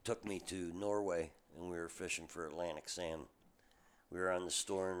years took me to Norway, and we were fishing for Atlantic salmon. We were on the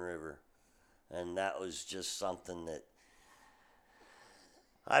Storn River, and that was just something that.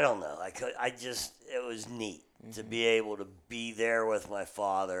 I don't know. It was neat mm-hmm. to be able to be there with my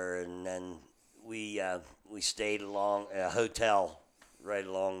father, and then we stayed along a hotel right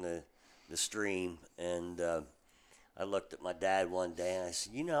along the stream, and I looked at my dad one day and I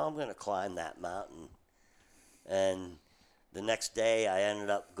said, I'm going to climb that mountain. And the next day I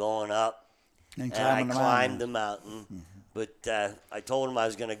ended up going up and I climbed the mountain, mm-hmm. but I told him I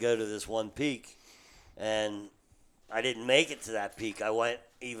was going to go to this one peak, and I didn't make it to that peak. I went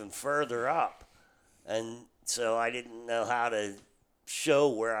even further up, and so I didn't know how to show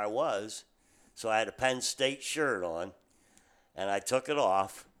where I was, so I had a Penn State shirt on, and I took it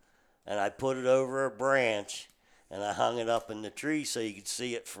off, and I put it over a branch, and I hung it up in the tree so you could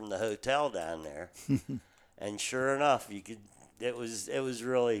see it from the hotel down there. And sure enough, you could. It was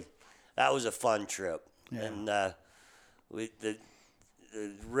really, that was a fun trip, yeah. And the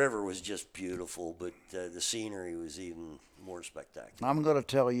river was just beautiful, but the scenery was even more spectacular. I'm going to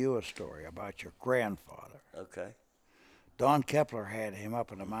tell you a story about your grandfather. Okay. Don Kepler had him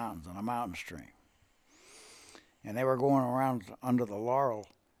up in the mountains on a mountain stream. And they were going around under the laurel,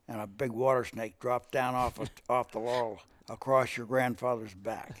 and a big water snake dropped down off the laurel across your grandfather's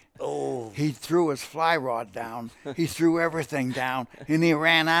back. Oh. He threw his fly rod down. He threw everything down, and he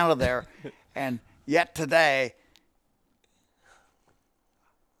ran out of there. And yet today,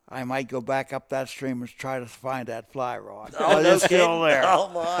 I might go back up that stream and try to find that fly rod. Oh, no It's still kidding. there. Oh,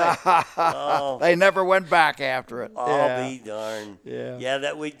 my. Oh. They never went back after it. I'll be darned. Yeah. Yeah,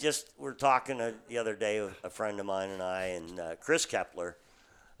 that we just were talking the other day with a friend of mine and I and Chris Kepler.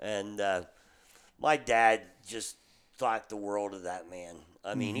 And my dad just thought the world of that man.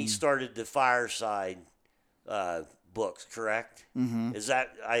 I mean, he started the Fireside books, correct? Mm-hmm. Is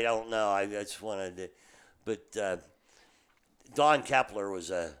that, I don't know. I just wanted to, but Don Kepler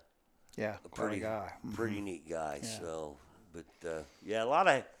was a pretty guy. pretty neat guy. Yeah. So, but yeah, a lot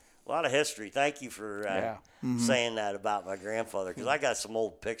of history. Thank you for saying that about my grandfather, because I got some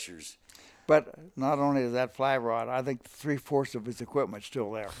old pictures. But not only is that fly rod, I think 3/4 of his equipment's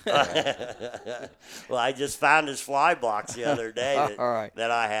still there. Well, I just found his fly box the other day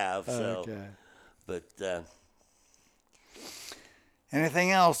that I have. So, Okay. But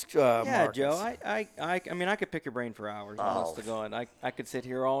anything else, Yeah, Marcus? Joe. I mean, I could pick your brain for hours. Honest to God, I could sit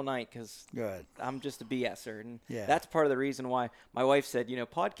here all night because I'm just a BSer, and that's part of the reason why my wife said,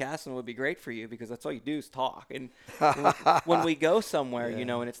 podcasting would be great for you, because that's all you do is talk. And when we go somewhere,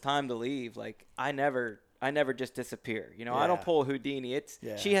 and it's time to leave, like I never just disappear. I don't pull a Houdini.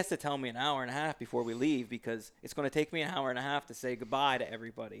 She has to tell me an hour and a half before we leave, because it's going to take me an hour and a half to say goodbye to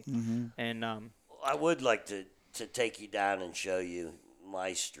everybody. Mm-hmm. And I would like to take you down and show you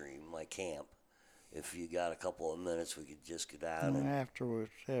my stream, my camp. If you got a couple of minutes, we could just go down. And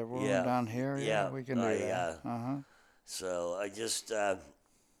afterwards, we're down here. Yeah, we can do that. So I just,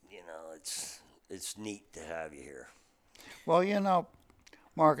 it's neat to have you here. Well,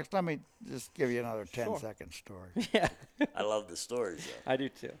 Marcus, let me just give you another 10-second story. Yeah. I love the stories, though. I do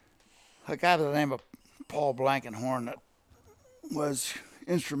too. A guy by the name of Paul Blankenhorn that was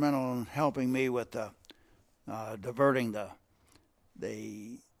instrumental in helping me with diverting the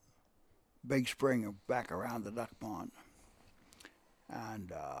big spring back around the duck pond.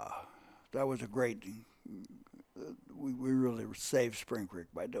 And that was a great, we really saved Spring Creek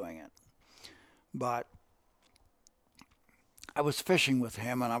by doing it. But I was fishing with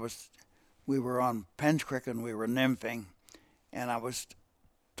him, and we were on Penn's Creek and we were nymphing, and I was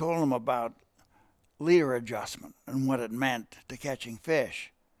told him about leader adjustment and what it meant to catching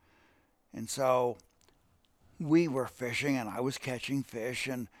fish. And so we were fishing, and I was catching fish,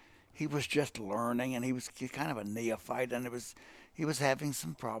 and he was just learning, and he was kind of a neophyte, and he was having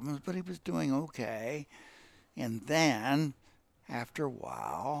some problems, but he was doing okay. And then, after a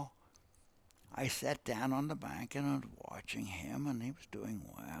while, I sat down on the bank and I was watching him, and he was doing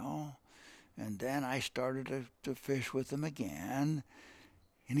well. And then I started to fish with him again,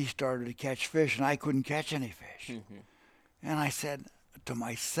 and he started to catch fish, and I couldn't catch any fish. Mm-hmm. And I said to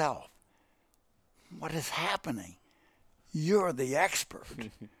myself, what is happening? You're the expert.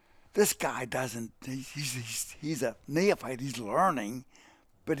 This guy doesn't, he's a neophyte, he's learning,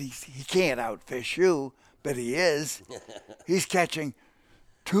 but he can't outfish you, but he is. He's catching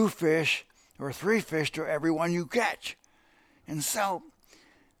 2 fish or 3 fish to every one you catch. And so,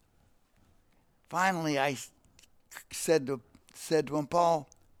 finally I said to him, Paul,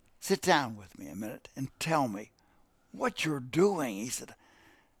 sit down with me a minute and tell me what you're doing.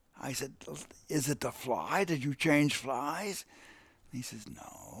 I said, is it the fly? Did you change flies? And he says,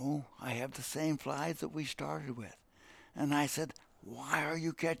 no, I have the same flies that we started with. And I said, why are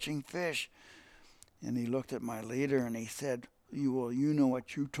you catching fish? And he looked at my leader and he said, you know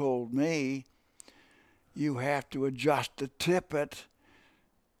what you told me. You have to adjust the tippet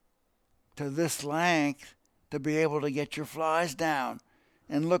to this length to be able to get your flies down.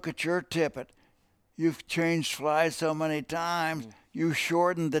 And look at your tippet. You've changed flies so many times, you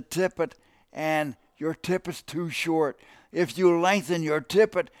shortened the tippet, and your tippet's too short. If you lengthen your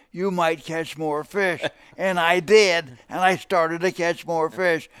tippet, you might catch more fish. And I did, and I started to catch more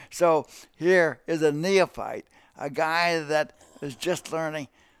fish. So here is a neophyte, a guy that is just learning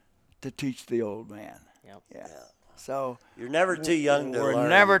to teach the old man. Yep. Yeah. So you're never too young to learn. We're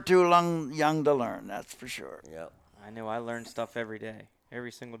never too young to learn, that's for sure. Yep. I know I learn stuff every day,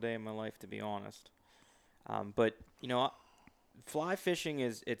 every single day of my life, to be honest. But fly fishing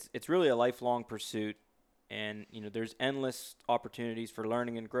it's really a lifelong pursuit, and there's endless opportunities for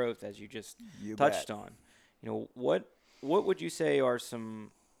learning and growth, as you just touched on. What would you say are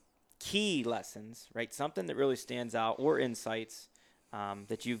some key lessons, right? Something that really stands out, or insights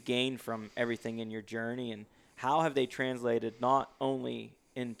that you've gained from everything in your journey, and how have they translated not only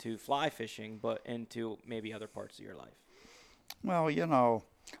into fly fishing but into maybe other parts of your life? Well,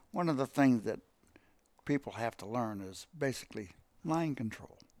 one of the things that people have to learn is basically line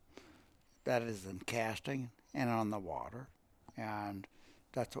control. That is in casting and on the water. And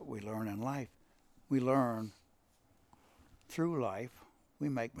that's what we learn in life. We learn through life. We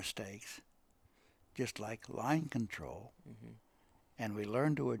make mistakes, just like line control. And we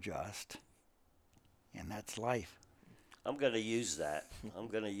learn to adjust. And that's life. I'm going to use that. I'm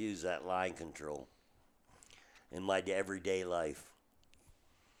going to use that line control in my everyday life.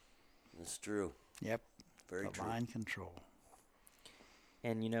 It's true. Yep. Very the true. Line control.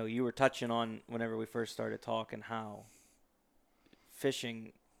 And, you were touching on whenever we first started talking how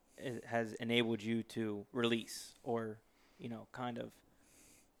fishing has enabled you to release or, kind of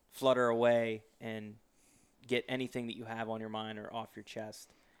flutter away and get anything that you have on your mind or off your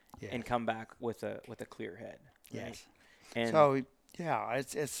chest and come back with a clear head. Right? Yes. And So, yeah,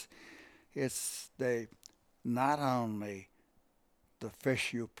 it's the not only the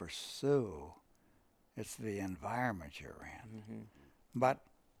fish you pursue, it's the environment you're in. But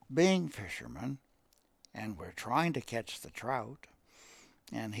being fishermen, and we're trying to catch the trout,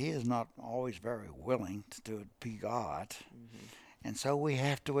 and he is not always very willing to be got, and so we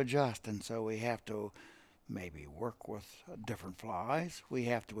have to adjust, and so we have to maybe work with different flies. We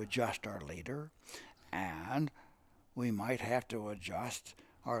have to adjust our leader, and we might have to adjust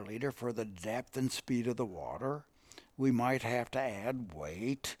our leader for the depth and speed of the water. We might have to add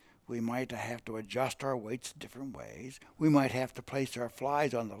weight. We might have to adjust our weights different ways. We might have to place our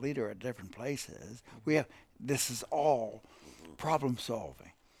flies on the leader at different places. This is all problem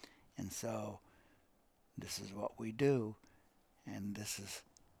solving. And so this is what we do, and this is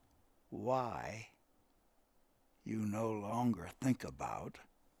why you no longer think about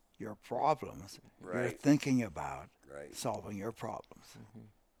your problems. Right. You're thinking about solving your problems.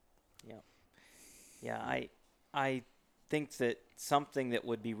 Yeah, I think that something that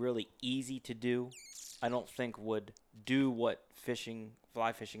would be really easy to do, I don't think would do what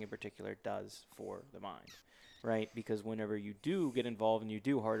fly fishing in particular, does for the mind, right? Because whenever you do get involved and you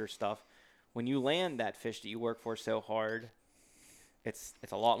do harder stuff, when you land that fish that you work for so hard, it's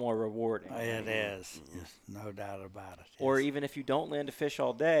a lot more rewarding. It is. Yes, no doubt about it. Or Yes. even if you don't land a fish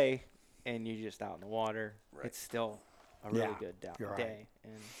all day and you're just out in the water, it's still a really good you're day. right.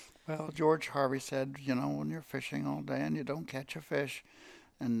 And Well, George Harvey said, when you're fishing all day and you don't catch a fish,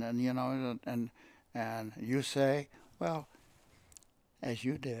 and then and you say, well, as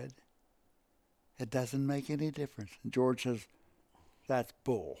you did, it doesn't make any difference. And George says, that's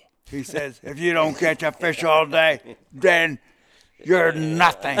bull. He says, if you don't catch a fish all day, then you're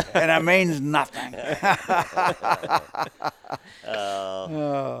nothing, and it means nothing.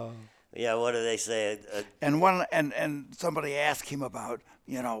 Yeah, what do they say? And somebody asked him about,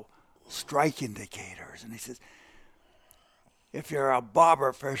 strike indicators, and he says, if you're a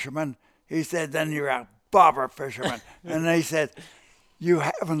bobber fisherman, he said, then you're a bobber fisherman. And they said, you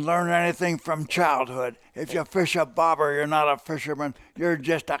haven't learned anything from childhood. If you fish a bobber, you're not a fisherman. You're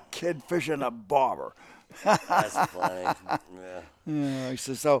just a kid fishing a bobber. That's funny. He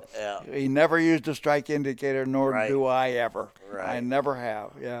says, so he never used a strike indicator, nor do I ever. I never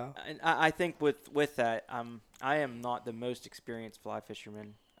have, And I think with that, I am not the most experienced fly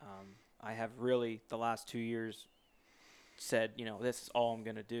fisherman. I have really, the last 2 years, said, this is all I'm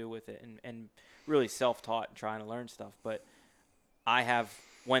going to do with it, and really self-taught and trying to learn stuff. But I have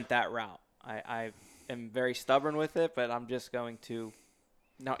went that route. I am very stubborn with it, but I'm just going to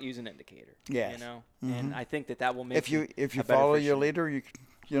not use an indicator. Yes. And I think that will make if you a better follow your fisherman. leader, you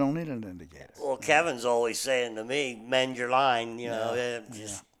don't need an indicator. Well, Kevin's always saying to me, mend your line,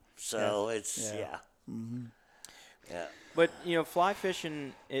 so it's, yeah. But, fly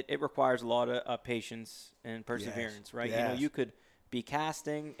fishing, it requires a lot of patience and perseverance, right? Yes. You could be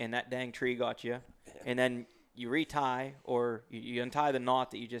casting and that dang tree got you, and then you retie or you untie the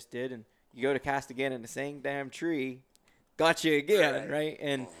knot that you just did, and you go to cast again, and the same damn tree got you again, right?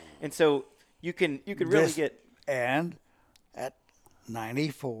 And so you can really get. And at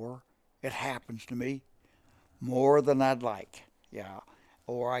 94, it happens to me more than I'd like. Yeah.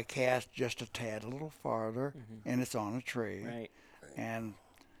 Or I cast just a tad a little farther, and it's on a tree. Right. And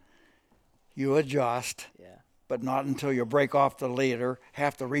you adjust. Yeah. But not until you break off the leader,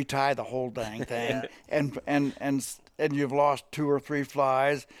 have to retie the whole dang thing, and you've lost 2 or 3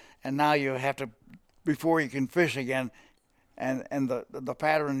 flies, and now you have to, before you can fish again, and the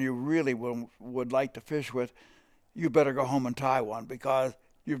pattern you really would like to fish with, you better go home and tie one because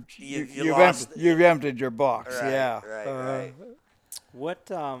you've emptied your box. Right.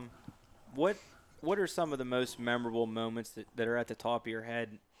 What are some of the most memorable moments that are at the top of your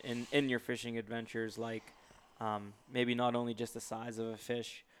head in your fishing adventures? Like maybe not only just the size of a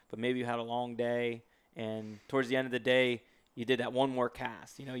fish, but maybe you had a long day And towards the end of the day, you did that one more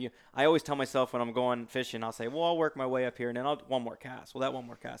cast. I always tell myself when I'm going fishing, I'll say, well, I'll work my way up here, and then I'll one more cast. Well, that one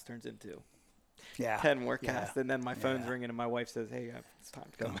more cast turns into 10 more casts, and then my phone's ringing, and my wife says, hey, it's time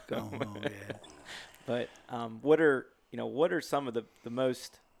to go home. Yeah. But what are some of the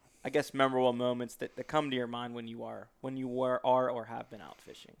most, I guess, memorable moments that come to your mind when you are or have been out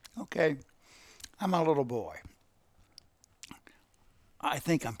fishing? Okay. I'm a little boy. I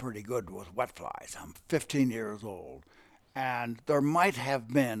think I'm pretty good with wet flies. I'm 15 years old. And there might have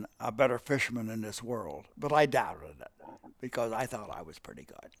been a better fisherman in this world, but I doubted it because I thought I was pretty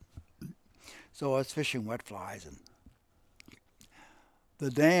good. So I was fishing wet flies, and the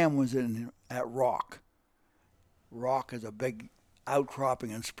dam was at Rock. Rock is a big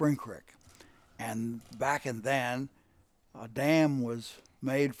outcropping in Spring Creek. And back in then, a dam was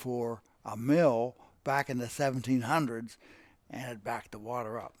made for a mill back in the 1700s, and it backed the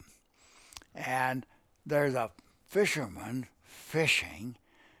water up. And there's a fisherman fishing,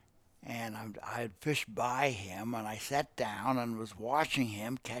 and I had fished by him, and I sat down and was watching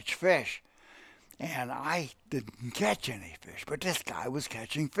him catch fish. And I didn't catch any fish, but this guy was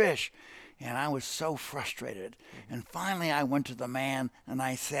catching fish. And I was so frustrated. And finally I went to the man and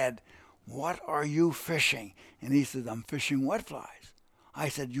I said, what are you fishing? And he said, I'm fishing wet flies. I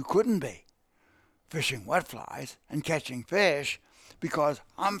said, you couldn't be fishing wet flies and catching fish because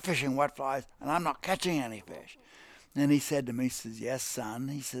I'm fishing wet flies and I'm not catching any fish. And he said to me, he says, yes, son.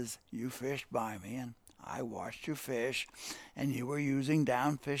 He says, you fished by me and I watched you fish, and you were using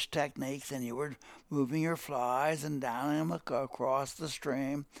downfish techniques, and you were moving your flies and down them across the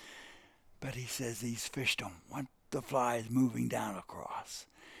stream. But he says these fish don't want the flies moving down across.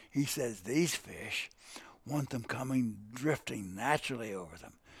 He says these fish want them coming drifting naturally over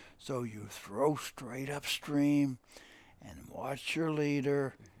them. So you throw straight upstream and watch your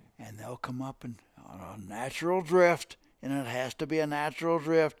leader, and they'll come up on a natural drift, and it has to be a natural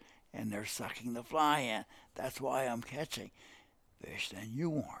drift, and they're sucking the fly in. That's why I'm catching fish, and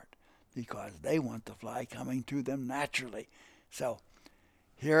you aren't, because they want the fly coming to them naturally. So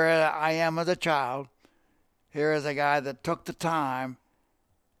here I am as a child. Here is a guy that took the time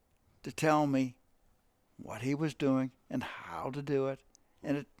to tell me what he was doing and how to do it.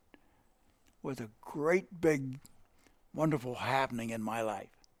 And it was a great, big, wonderful happening in my life,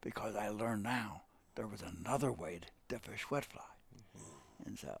 because I learned now there was another way to fish wet fly.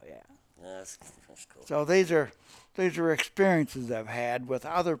 And so, yeah. That's cool. So these are experiences I've had with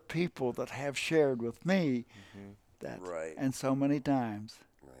other people that have shared with me, that, Right. and so many times.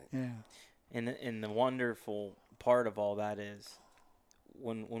 Right. Yeah. And the wonderful part of all that is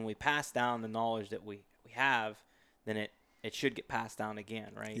when we pass down the knowledge that we have, then it should get passed down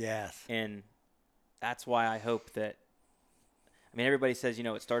again, right? Yes. And that's why I hope that, everybody says,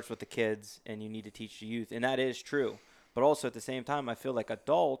 it starts with the kids and you need to teach the youth, and that is true. But also at the same time, I feel like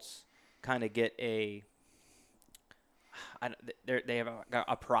adults kind of get they have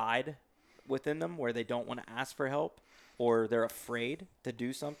a pride within them where they don't want to ask for help, or they're afraid to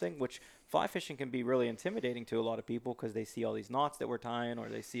do something, which fly fishing can be really intimidating to a lot of people because they see all these knots that we're tying, or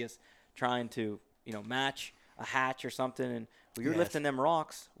they see us trying to, match a hatch or something, and you're lifting them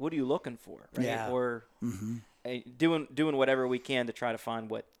rocks. What are you looking for, right? Yeah. Or doing whatever we can to try to find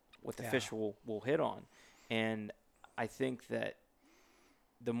what the fish will hit on. And I think that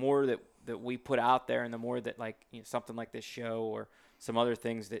the more that we put out there, and the more that something like this show or some other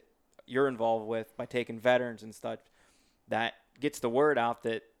things that you're involved with by taking veterans and stuff, that gets the word out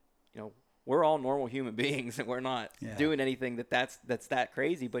that we're all normal human beings and we're not doing anything that's that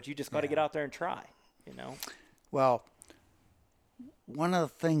crazy, but you just got to get out there and try. Well, one of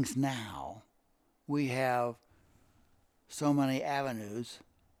the things now, we have so many avenues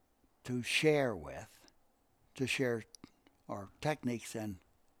to share our techniques and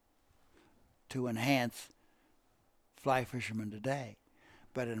to enhance fly fishermen today.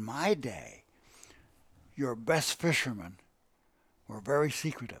 But in my day, your best fishermen were very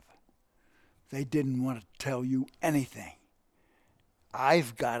secretive. They didn't want to tell you anything.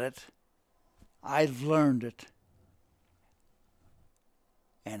 I've got it. I've learned it.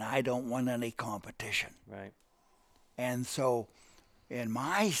 And I don't want any competition. Right. And so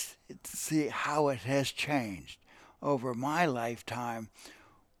see how it has changed over my lifetime,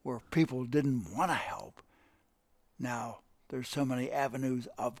 where people didn't want to help. Now there's so many avenues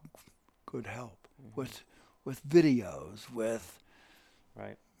of good help, with videos, with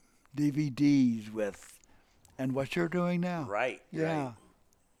DVDs, and what you're doing now. Right. Yeah. Right.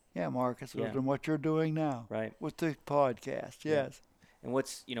 Yeah, Marcus, Yeah. and what you're doing now. Right. With the podcast. Yes. And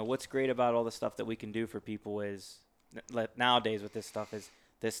what's great about all the stuff that we can do for people is nowadays with this stuff is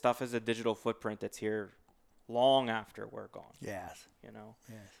this stuff is a digital footprint that's here long after we're gone. Yes. You know?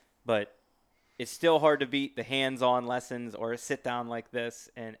 Yes. But it's still hard to beat the hands-on lessons or a sit-down like this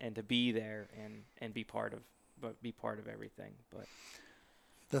and to be there and be part of everything. But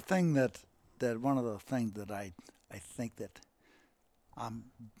The thing that one of the things that I think that I'm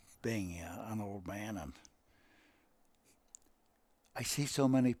being an old man, and I see so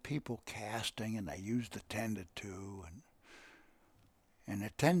many people casting, and they use the 10-2, and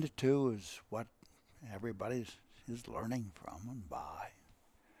the 10-2 is what everybody is learning from and by.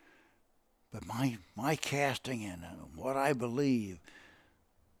 But my casting and what I believe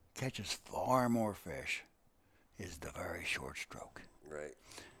catches far more fish is the very short stroke. Right.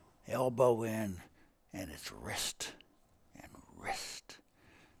 Elbow in, and it's wrist and wrist.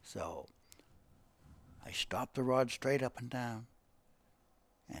 So I stop the rod straight up and down,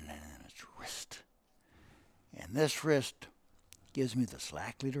 and then it's wrist. And this wrist gives me the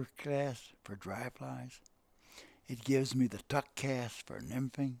slack leader cast for dry flies. It gives me the tuck cast for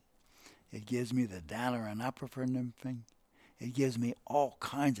nymphing. It gives me the downer and upper for nymphing. It gives me all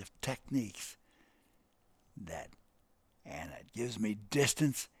kinds of techniques and it gives me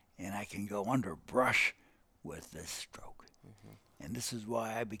distance, and I can go under brush with this stroke. Mm-hmm. And this is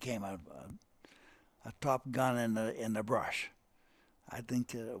why I became a top gun in the brush. I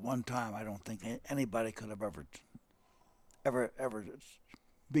think at one time I don't think anybody could have ever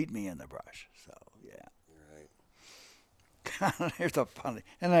beat me in the brush. So yeah. Right. Here's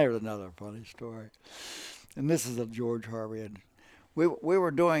another funny story. And this is of George Harvey. And we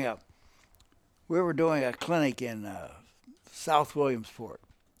were doing a clinic in South Williamsport,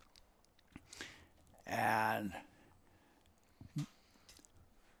 and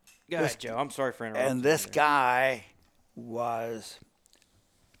go ahead, Joe. I'm sorry for interrupting. And this guy was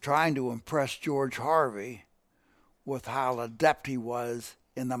trying to impress George Harvey with how adept he was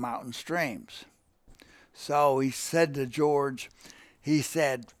in the mountain streams. So he said to George,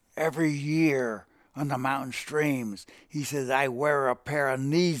 every year on the mountain streams, he says, I wear a pair of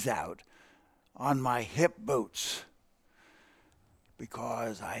knees out on my hip boots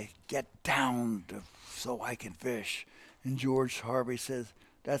because I get down so I can fish. And George Harvey says,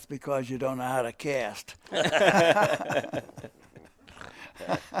 that's because you don't know how to cast. That's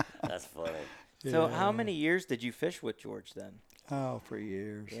funny. So how many years did you fish with George then? Oh, for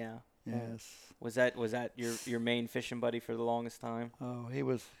years. Yeah. Yes. Was that your main fishing buddy for the longest time? Oh, he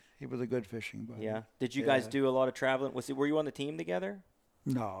was a good fishing buddy. Yeah. Did you guys do a lot of traveling? Were you on the team together?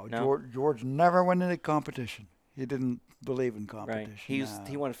 No. No? George never went into competition. He didn't believe in competition. Right.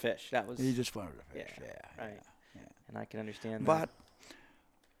 He wanted to fish. He just wanted to fish. Yeah. Right. Yeah. And I can understand that. But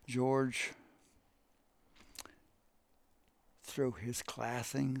George, through his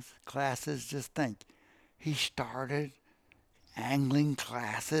classes, just think, he started angling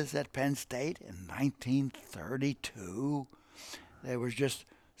classes at Penn State in 1932. There was just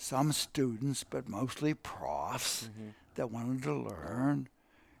some students, but mostly profs, that wanted to learn.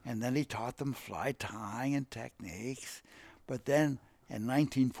 And then he taught them fly tying and techniques. But then in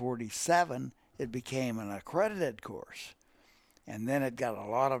 1947, it became an accredited course. And then it got a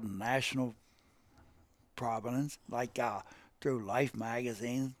lot of national prominence, like through Life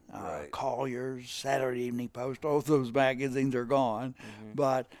magazine, Right. Collier's, Saturday Evening Post. Both those magazines are gone. Mm-hmm.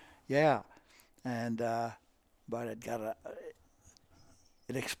 But yeah, and but it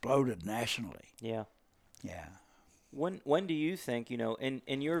it exploded nationally. Yeah. Yeah. When do you think,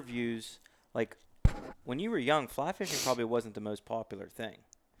 in your views, like when you were young, fly fishing probably wasn't the most popular thing.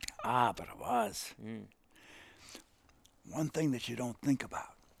 But it was. Mm. One thing that you don't think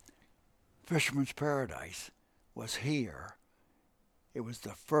about, Fisherman's Paradise was here. It was the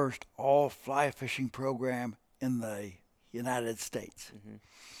first all fly fishing program in the United States. Mm-hmm.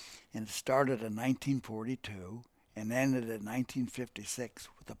 And it started in 1942 and ended in 1956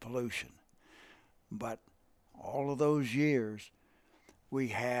 with the pollution. But all of those years, we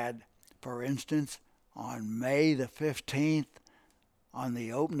had, for instance, on May the 15th, on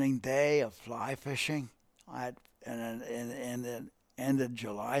the opening day of fly fishing, and then ended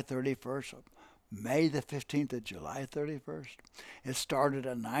July 31st, May the 15th to July 31st. It started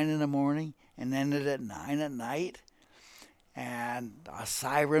at 9 in the morning and ended at 9 at night. And a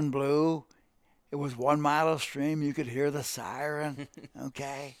siren blew. It was 1 mile of stream. You could hear the siren,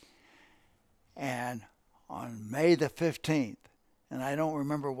 okay? And on May the 15th, and I don't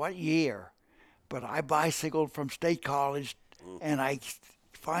remember what year, but I bicycled from State College, and I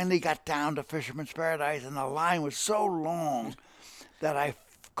finally got down to Fisherman's Paradise, and the line was so long that I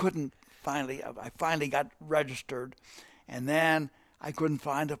finally got registered, and then I couldn't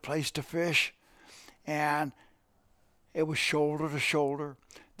find a place to fish, and It was shoulder to shoulder.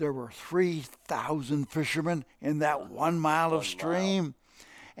 There were 3,000 fishermen in that 1 mile of stream.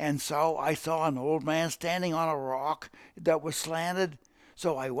 And so I saw an old man standing on a rock that was slanted.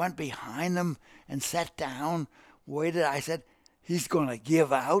 So I went behind him and sat down, waited. I said, he's going to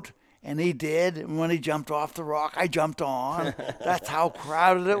give out. And he did. And when he jumped off the rock, I jumped on. That's how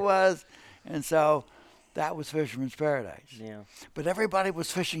crowded it was. And so that was Fisherman's Paradise. Yeah. But everybody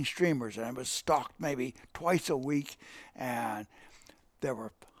was fishing streamers, and it was stocked maybe twice a week. And there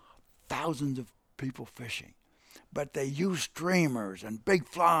were thousands of people fishing. But they used streamers and big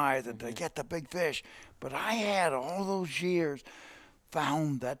flies to get the big fish. But I had all those years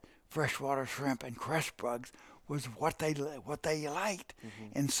found that freshwater shrimp and crest bugs was what they liked.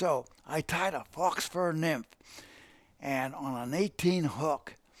 And so I tied a fox fur nymph and on an 18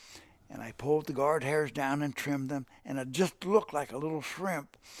 hook, and I pulled the guard hairs down and trimmed them, and it just looked like a little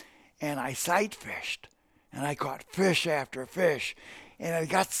shrimp. And I sight fished, and I caught fish after fish, and it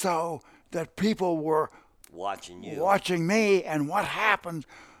got so that people were watching me. And what happened,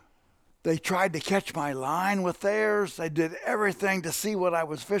 they tried to catch my line with theirs. They did everything to see what I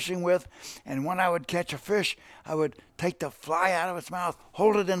was fishing with. And when I would catch a fish, I would take the fly out of its mouth,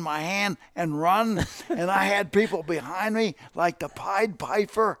 hold it in my hand, and run. And I had people behind me like the Pied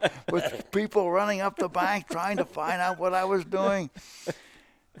Piper, with people running up the bank trying to find out what I was doing.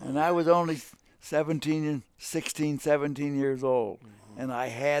 And I was only 17 years old. And I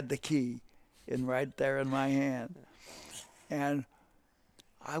had the key right there in my hand. And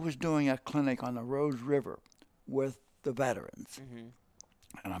I was doing a clinic on the Rose River with the veterans.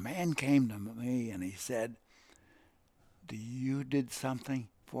 And a man came to me and he said, you did something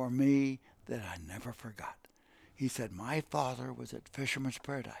for me that I never forgot. He said, my father was at Fisherman's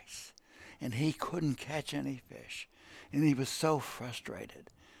Paradise, and he couldn't catch any fish. And he was so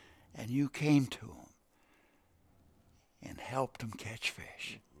frustrated. And you came to him and helped him catch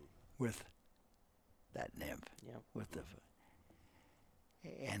fish with that nymph.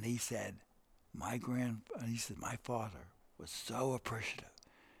 And he said, my father was so appreciative.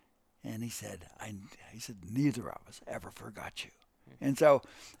 And he said, neither of us ever forgot you. And so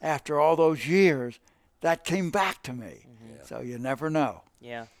after all those years, that came back to me. So you never know.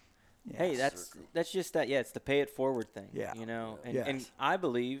 Yeah. Yes. Hey, that's just that. Yeah, it's the pay it forward thing. Yeah. You know, and I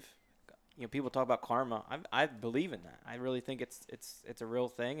believe, people talk about karma. I believe in that. I really think it's a real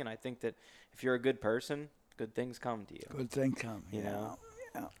thing, and I think that if you're a good person, good things come to you. Good things come. You know.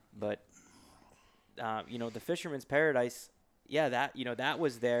 Yeah. But the Fisherman's Paradise, that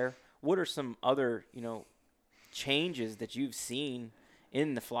was there. What are some other changes that you've seen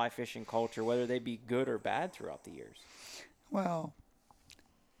in the fly fishing culture, whether they be good or bad throughout the years? Well,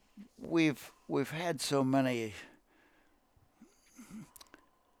 we've had so many.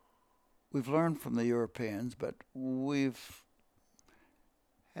 We've learned from the Europeans, but we've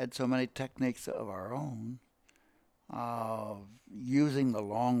had so many techniques of our own. Using the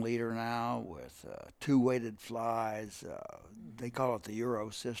long leader now with two-weighted flies. They call it the Euro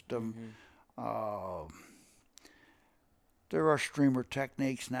system. There are streamer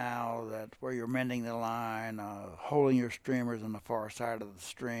techniques now where you're mending the line, holding your streamers on the far side of the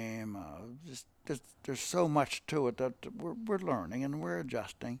stream. There's so much to it that we're learning and we're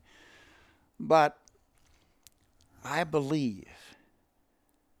adjusting. But I believe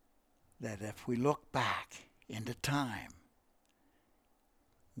that if we look back into time,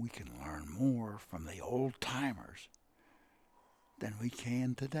 we can learn more from the old timers than we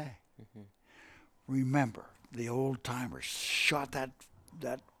can today. Remember, the old timers shot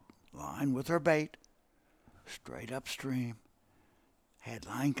that line with their bait straight upstream, had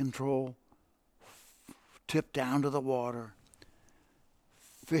line control, tipped down to the water,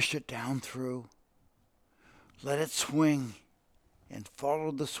 fished it down through, let it swing, and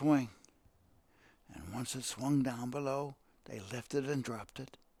followed the swing. And once it swung down below, they lifted and dropped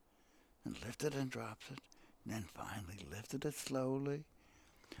it, and lifted and dropped it, and then finally lifted it slowly.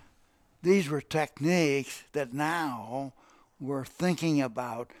 These were techniques that now we're thinking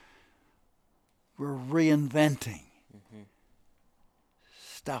about, we're reinventing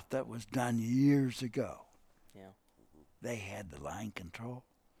stuff that was done years ago. Yeah. They had the line control.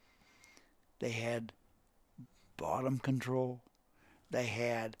 They had bottom control. They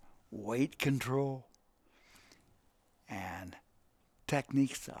had weight control and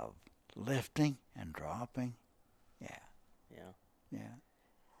techniques of lifting and dropping.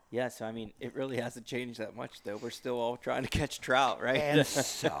 Yeah, so I mean, it really hasn't changed that much, though. We're still all trying to catch trout, right? And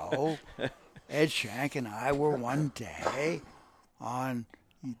so Ed Shank and I were one day on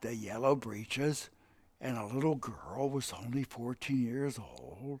the Yellow Breeches, and a little girl was only 14 years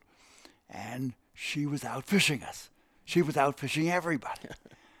old, and she was out fishing us. She was out fishing everybody.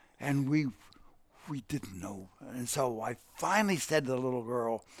 And we didn't know. And so I finally said to the little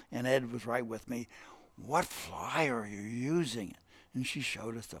girl, and Ed was right with me, "What fly are you using?" And she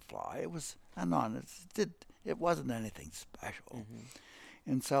showed us the fly. It was it wasn't anything special.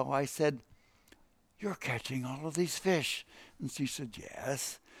 And so I said, "You're catching all of these fish." And she said,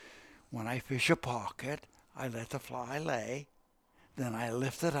 "Yes. When I fish a pocket, I let the fly lay. Then I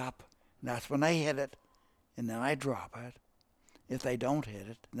lift it up. And that's when they hit it. And then I drop it. If they don't hit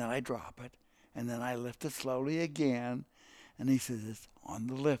it, then I drop it. And then I lift it slowly again." And he says, "It's on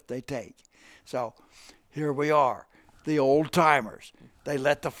the lift they take." So here we are, the old timers. They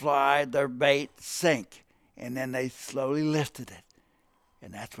let the fly, their bait, sink. And then they slowly lifted it.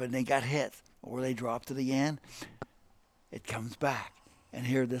 And that's when they got hit. Or they dropped it again. It comes back. And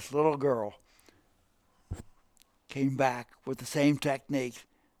here this little girl came back with the same technique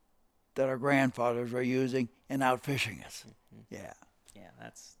that our grandfathers were using and out fishing us. Yeah. Yeah,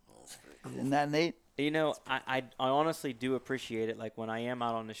 that's very cool. Isn't that neat? You know, I honestly do appreciate it. Like when I am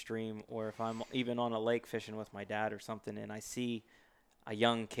out on the stream, or if I'm even on a lake fishing with my dad or something, and I see a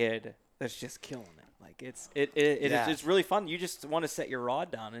young kid that's just killing it. Like it's really fun. You just want to set your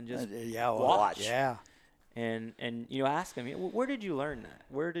rod down and just watch. Yeah. And ask them, where did you learn that?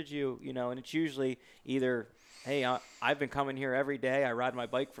 Where did you, and it's usually either, hey, I've been coming here every day. I ride my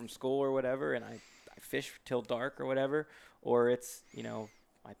bike from school or whatever, and I fish till dark or whatever. Or it's,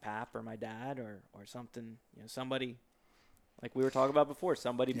 my pap or my dad or something, somebody, like we were talking about before,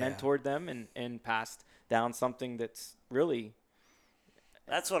 somebody mentored them and passed down something that's really.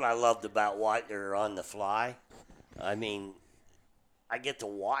 That's what I loved about Whiter on the Fly. I mean, I get to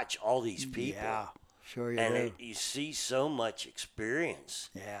watch all these people. Yeah, sure you do. And you see so much experience.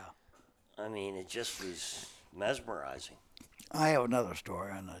 Yeah. I mean, it just was mesmerizing. I have another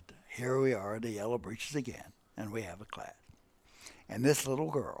story on it. Here we are at the Yellow Breeches again, and we have a class. And this little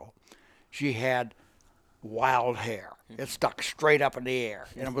girl, she had wild hair. It stuck straight up in the air,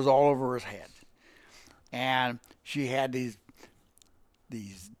 and it was all over his head. And she had these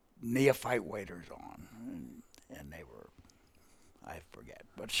neophyte waders on, and they were, I forget,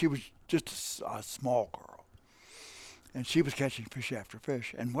 but she was just a small girl. And she was catching fish after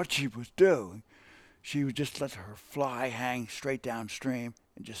fish. And what she was doing, she would just let her fly hang straight downstream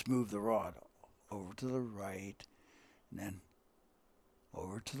and just move the rod over to the right and then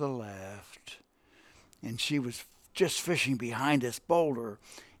over to the left. And she was just fishing behind this boulder,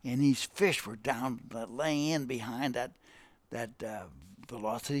 and these fish were laying in behind that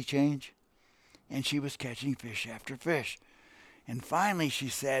velocity change. And she was catching fish after fish. And finally she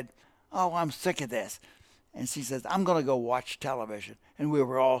said, "Oh, I'm sick of this." And she says, "I'm going to go watch television." And we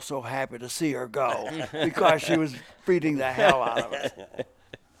were all so happy to see her go because she was beating the hell out of us.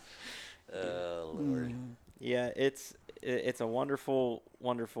 Oh, Lord. Yeah, it's a wonderful,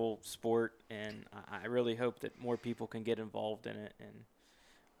 wonderful sport, and I really hope that more people can get involved in it. And,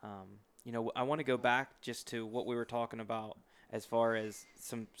 I want to go back just to what we were talking about as far as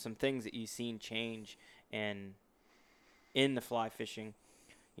some things that you've seen change and in the fly fishing.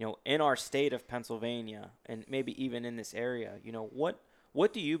 In our state of Pennsylvania, and maybe even in this area,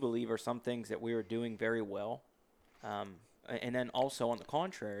 what do you believe are some things that we are doing very well? And then also on the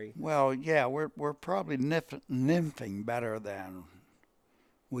contrary. Well, yeah, we're probably nymphing better than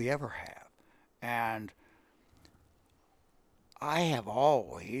we ever have. And I have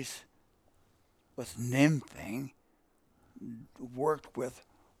always, with nymphing, worked with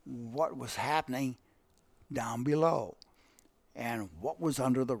what was happening down below and what was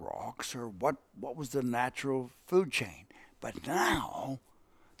under the rocks or what was the natural food chain. But now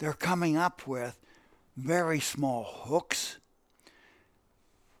they're coming up with very small hooks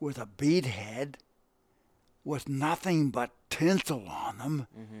with a bead head with nothing but tinsel on them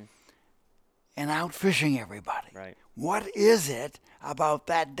and out fishing everybody. Right. What is it about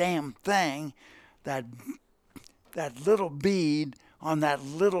that damn thing, that little bead on that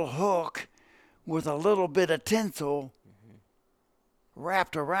little hook with a little bit of tinsel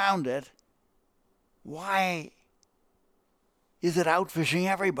wrapped around it? Why is it out fishing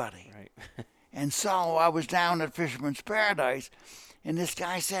everybody? Right. And so I was down at Fisherman's Paradise, and this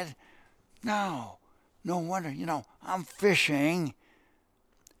guy said, no wonder, I'm fishing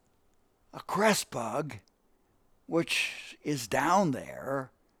a crest bug, which is down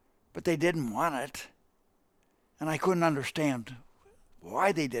there, but they didn't want it. And I couldn't understand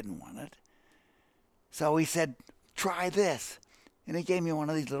why they didn't want it. So he said, try this. And he gave me one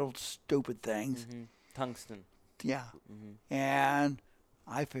of these little stupid things. Tungsten. Yeah. And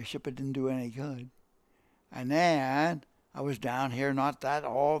I fished it, but it didn't do any good. And then I was down here not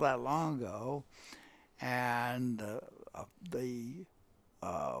all that long ago, and the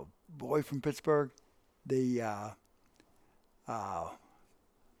boy from Pittsburgh, the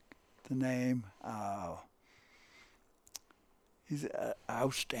name, he's an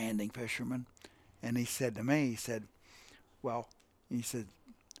outstanding fisherman. And he said to me, he said, we'll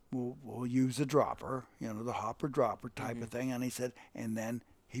use a dropper, the hopper dropper type of thing. And he said, and then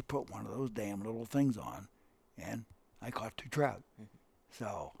he put one of those damn little things on, and I caught 2 trout.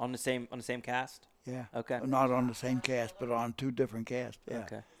 So On the same cast? yeah, Okay. not on the same cast, but on 2 different casts. Yeah.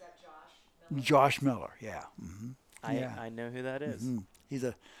 Okay. Josh Miller. Yeah. I know who that is. He's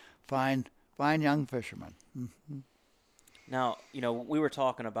a fine young fisherman. Now, we were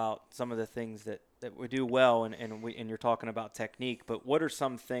talking about some of the things that we do well, and you're talking about technique, but what are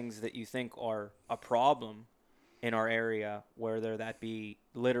some things that you think are a problem in our area, whether that be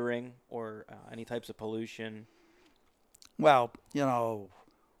littering or any types of pollution? Well,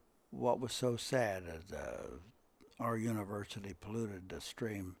 what was so sad is our university polluted the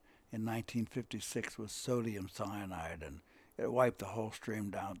stream in 1956 with sodium cyanide, and it wiped the whole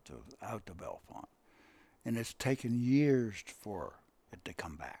stream out to Bellefonte. And it's taken years for it to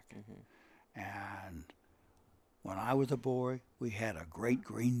come back. And when I was a boy, we had a great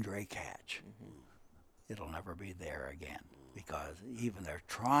green drake hatch. It'll never be there again because even they're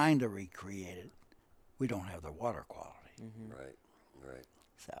trying to recreate it, we don't have the water quality. Right.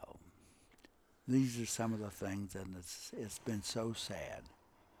 So these are some of the things, and it's been so sad.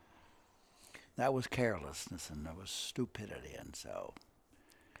 That was carelessness and that was stupidity, and so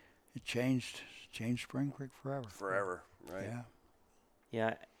it changed Spring Creek forever. Forever, right? Yeah.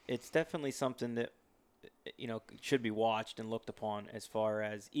 Yeah, it's definitely something that should be watched and looked upon, as far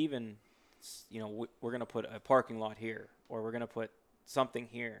as even we're going to put a parking lot here, or we're going to put something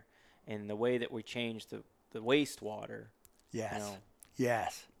here, and the way that we change the wastewater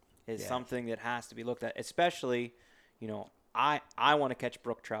Yes. is something that has to be looked at, especially I want to catch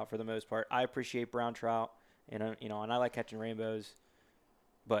brook trout for the most part. I appreciate brown trout, and I like catching rainbows,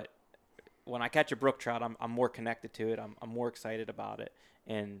 but when I catch a brook trout, I'm more connected to it. I'm more excited about it,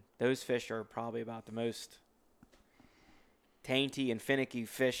 and those fish are probably about the most tainty and finicky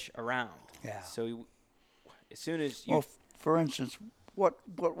fish around. Yeah. So as soon as you, Well, for instance, what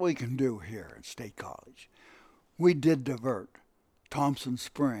we can do here at State College, we did divert Thompson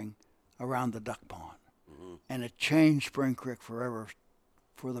Spring around the duck pond, and it changed Spring Creek forever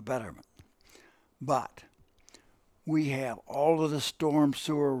for the betterment. But we have all of the storm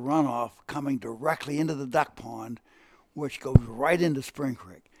sewer runoff coming directly into the duck pond, which goes right into Spring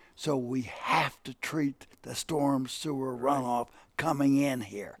Creek. So we have to treat the storm sewer runoff coming in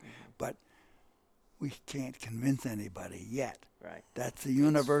here. But we can't convince anybody yet. Right. That's the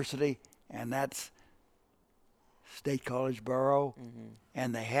university, and that's State College Borough,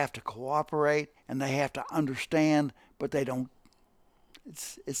 and they have to cooperate, and they have to understand, but they don't.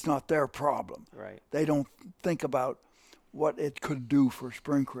 It's not their problem. Right. They don't think about what it could do for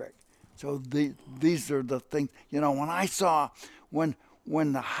Spring Creek. So these are the things. When I saw when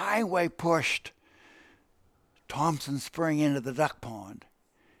the highway pushed Thompson Spring into the duck pond,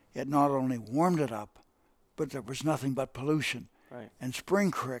 it not only warmed it up, but there was nothing but pollution. Right. And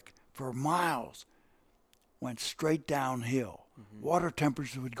Spring Creek for miles went straight downhill. Water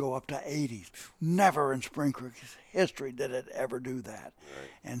temperatures would go up to 80s. Never in Spring Creek's history did it ever do that. Right.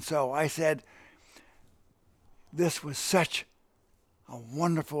 And so I said, this was such a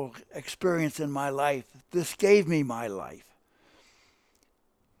wonderful experience in my life. This gave me my life.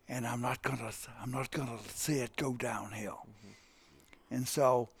 And I'm not gonna see it go downhill. And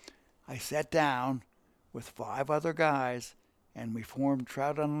so I sat down with 5 other guys, and we formed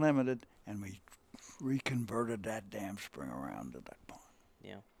Trout Unlimited, and we reconverted that damn spring around the duck pond.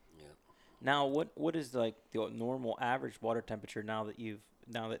 Yeah. Now, what is like the normal average water temperature now that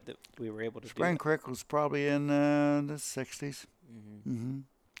we were able to Spring do Creek was probably in the 60s.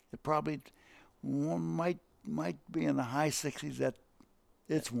 It probably might be in the high 60s at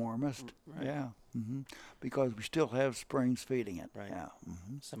its warmest. Right. Yeah. Because we still have springs feeding it. Right. Yeah.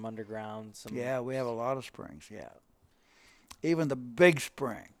 some underground? Yeah, we have a lot of springs. Yeah. Even the big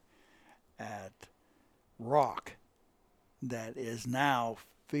spring at Rock that is now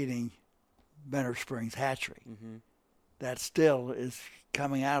feeding Benner Springs Hatchery. That still is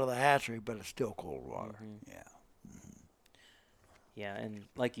coming out of the hatchery, but it's still cold water. Yeah. Yeah, and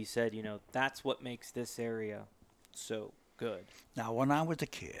like you said, that's what makes this area so good. Now, when I was a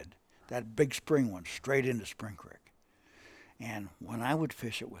kid, that big spring went straight into Spring Creek. And when I would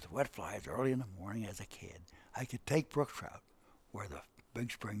fish it with wet flies early in the morning as a kid, I could take brook trout where the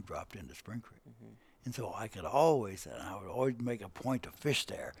big spring dropped into Spring Creek. And so I would always make a point to fish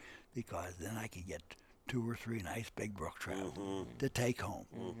there, because then I could get 2 or 3 nice big brook trout to take home.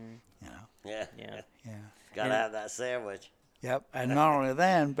 You know. Yeah. Yeah. Gotta have that sandwich. Yep. And not only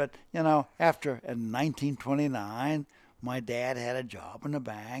then, but you know, after in 1929, my dad had a job in the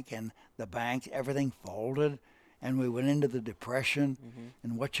bank, and the bank everything folded, and we went into the Depression,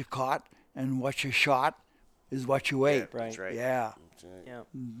 and what you caught and what you shot is what you ate. That's right. Yeah. That's right. Yeah.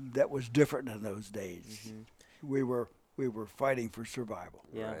 That was different in those days. We were fighting for survival.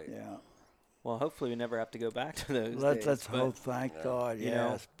 Yeah. Right. Yeah. Well, hopefully we never have to go back to those days. Let's but, hope. Thank God. you know.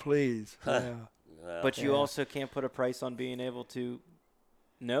 Yes, please. Yeah. But you Yeah. also can't put a price on being able to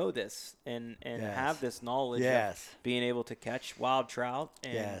know this and Yes. have this knowledge Yes. of being able to catch wild trout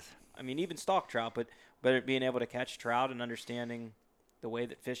and Yes. I mean even stock trout, but being able to catch trout and understanding the way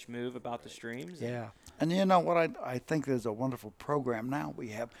that fish move about the streams. Yeah. And you know what? I think there's a wonderful program now. We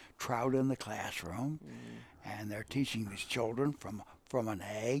have trout in the classroom, and they're teaching these children from an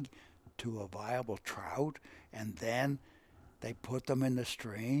egg to a viable trout, and then they put them in the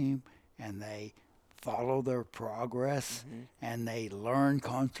stream, and they follow their progress, and they learn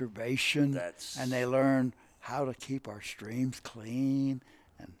conservation, and they learn how to keep our streams clean,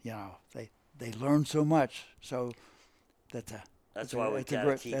 and you know they learn so much. So That's why we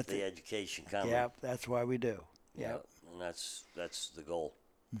gotta keep the education coming. Yeah, that's why we do. Yeah. And that's the goal,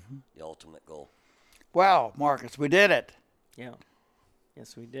 the ultimate goal. Well, Marcus, we did it. Yeah.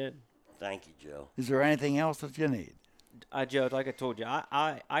 Yes, we did. Thank you, Joe. Is there anything else that you need? Joe, like I told you,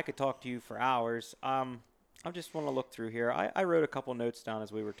 I could talk to you for hours. I just want to look through here. I wrote a couple notes down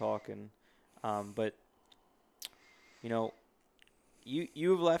as we were talking, but you know,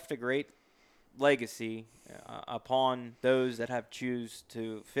 you've left a great legacy upon those that have choose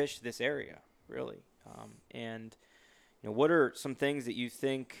to fish this area, really. And you know, what are some things that you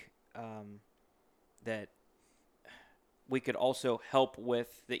think that we could also help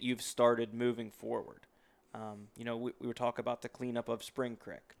with that you've started moving forward? You know, we were talking about the cleanup of Spring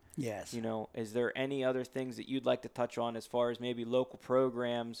Creek. Yes. You know, is there any other things that you'd like to touch on as far as maybe local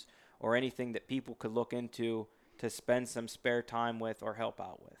programs or anything that people could look into to spend some spare time with or help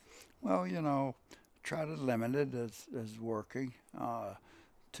out with? Well, you know, Trout Unlimited is working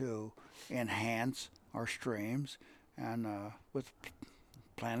to enhance our streams and with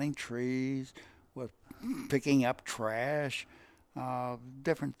planting trees, with picking up trash,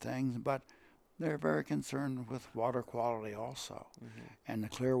 different things, but they're very concerned with water quality also, and the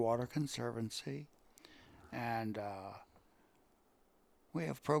Clear Water Conservancy. And we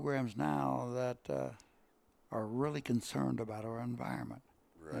have programs now that are really concerned about our environment.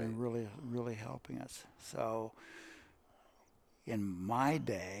 Right. And really helping us. So in my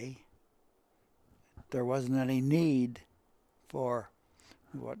day, there wasn't any need for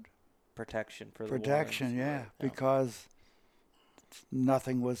Protection for protection, the waters. because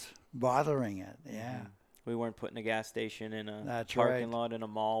nothing was bothering it. Yeah. We weren't putting a gas station in a That's parking right. lot in a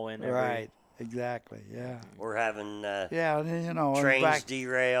mall and every, Right. Exactly. Yeah. We're having Yeah. You know, trains back,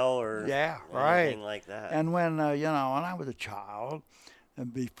 derail or right. anything like that. And when you know, when I was a child,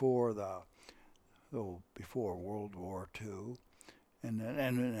 and before World War II, and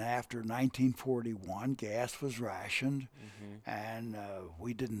after 1941, gas was rationed, and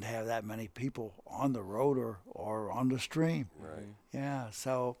we didn't have that many people on the road or on the stream. Right. Yeah,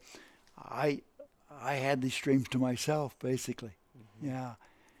 so I had these streams to myself basically. Yeah.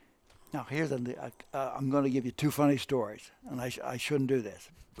 Now here's I'm going to give you 2 funny stories, and I shouldn't do this,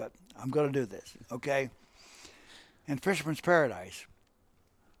 but I'm going to do this. Okay. In Fisherman's Paradise,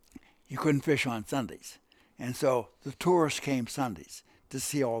 you couldn't fish on Sundays. And so the tourists came Sundays to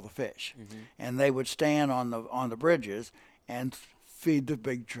see all the fish. And they would stand on the bridges and feed the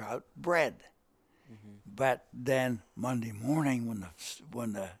big trout bread. But then Monday morning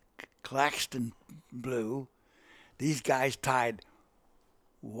when the claxton blew, these guys tied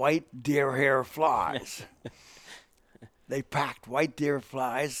white deer hair flies. They packed white deer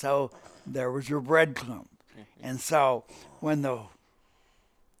flies, so there was your breadcrumb. And so when the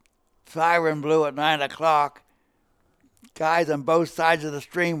siren blew at 9 o'clock, guys on both sides of the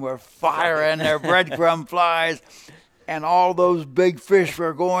stream were firing their breadcrumb flies, and all those big fish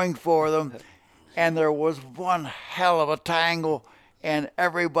were going for them. And there was one hell of a tangle, and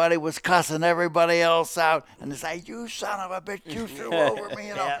everybody was cussing everybody else out. And they say, "You son of a bitch, you threw over me,"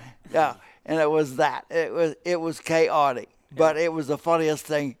 you know. Yeah. And it was that. It was chaotic, but it was the funniest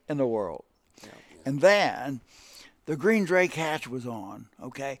thing in the world. And then the green drake hatch was on.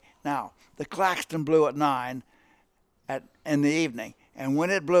 Okay. Now the claxton blew at 9 in the evening, and when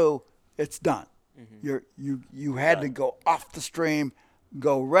it blew, it's done. You had to go off the stream,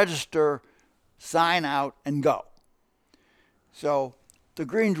 go register, sign out, and go. So the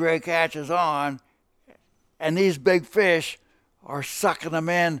green drake hatch is on, and these big fish are sucking them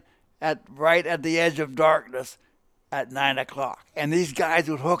in right at the edge of darkness at 9 o'clock. And these guys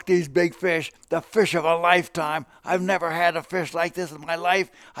would hook these big fish, the fish of a lifetime. I've never had a fish like this in my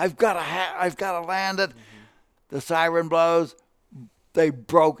life. I've got to land it. Mm-hmm. The siren blows. They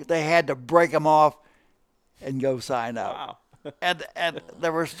had to break them off and go sign up. Wow. And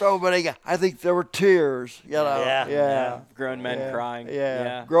there were so many. I think there were tears. Yeah. Grown men crying.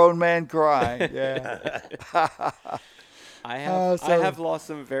 Yeah. Grown men crying. Yeah. I have lost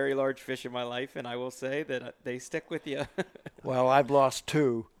some very large fish in my life, and I will say that they stick with you. Well, I've lost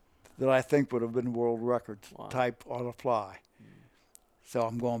 2 that I think would have been world records type on a fly. So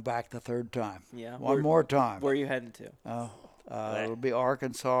I'm going back the 3rd time. Yeah. One more time. Where are you heading to? It'll be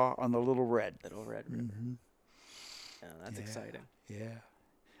Arkansas on the Little Red. Little Red River. Mm-hmm. Yeah, that's exciting. Yeah.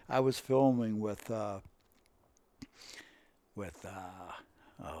 I was filming with the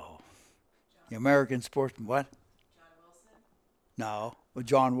American Sportsman. What? John Wilson? No. Well,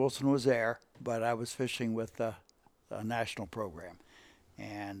 John Wilson was there, but I was fishing with a national program.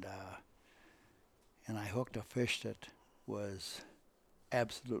 And I hooked a fish that was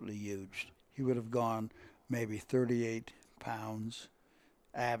absolutely huge. He would have gone maybe 38 pounds.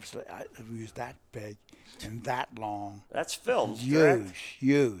 Absolutely. It was that big and that long. That's filmed, correct?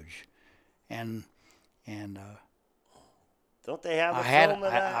 Huge. And don't they have a film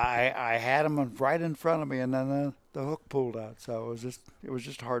of that? I had him right in front of me, and then the hook pulled out. So it was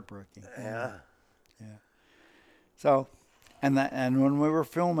just heartbreaking. Yeah. So, and when we were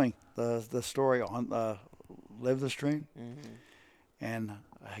filming the story on Live the Stream, Mm-hmm. and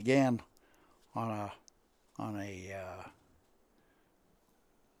again on a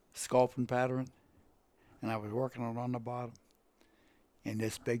sculpin pattern, and I was working it on the bottom, and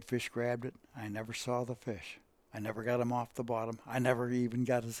this big fish grabbed it. I never saw the fish. I never got him off the bottom. I never even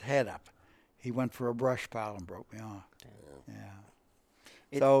got his head up. He went for a brush pile and broke me off.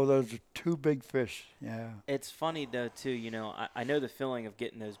 Yeah. So those are 2 big fish. Yeah. It's funny though too. I know the feeling of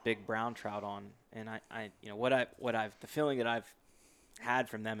getting those big brown trout on, and the feeling that I've had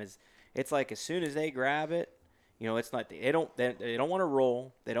from them is, it's like as soon as they grab it, it's like they don't want to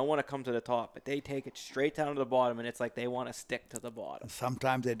roll, they don't want to come to the top, but they take it straight down to the bottom, and it's like they want to stick to the bottom.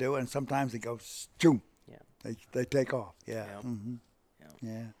 Sometimes they do, and sometimes they go zoom. Yeah. They take off. Yeah. Yep. Mm-hmm. Yep.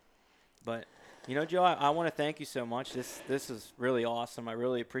 Yeah. But Joe, I want to thank you so much. This is really awesome. I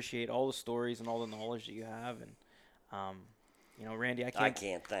really appreciate all the stories and all the knowledge that you have, and Randy, I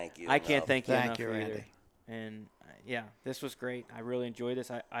can't thank you. I can't thank you Thank enough you, either. Randy. And this was great. I really enjoyed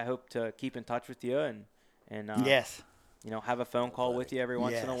this. I hope to keep in touch with you and Yes. have a phone call with you every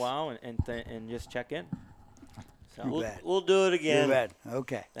once in a Yes. while and just check in. So You bet. We'll do it again. You bet.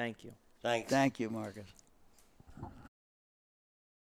 Okay. thank you. Thanks. Thank you, Marcus.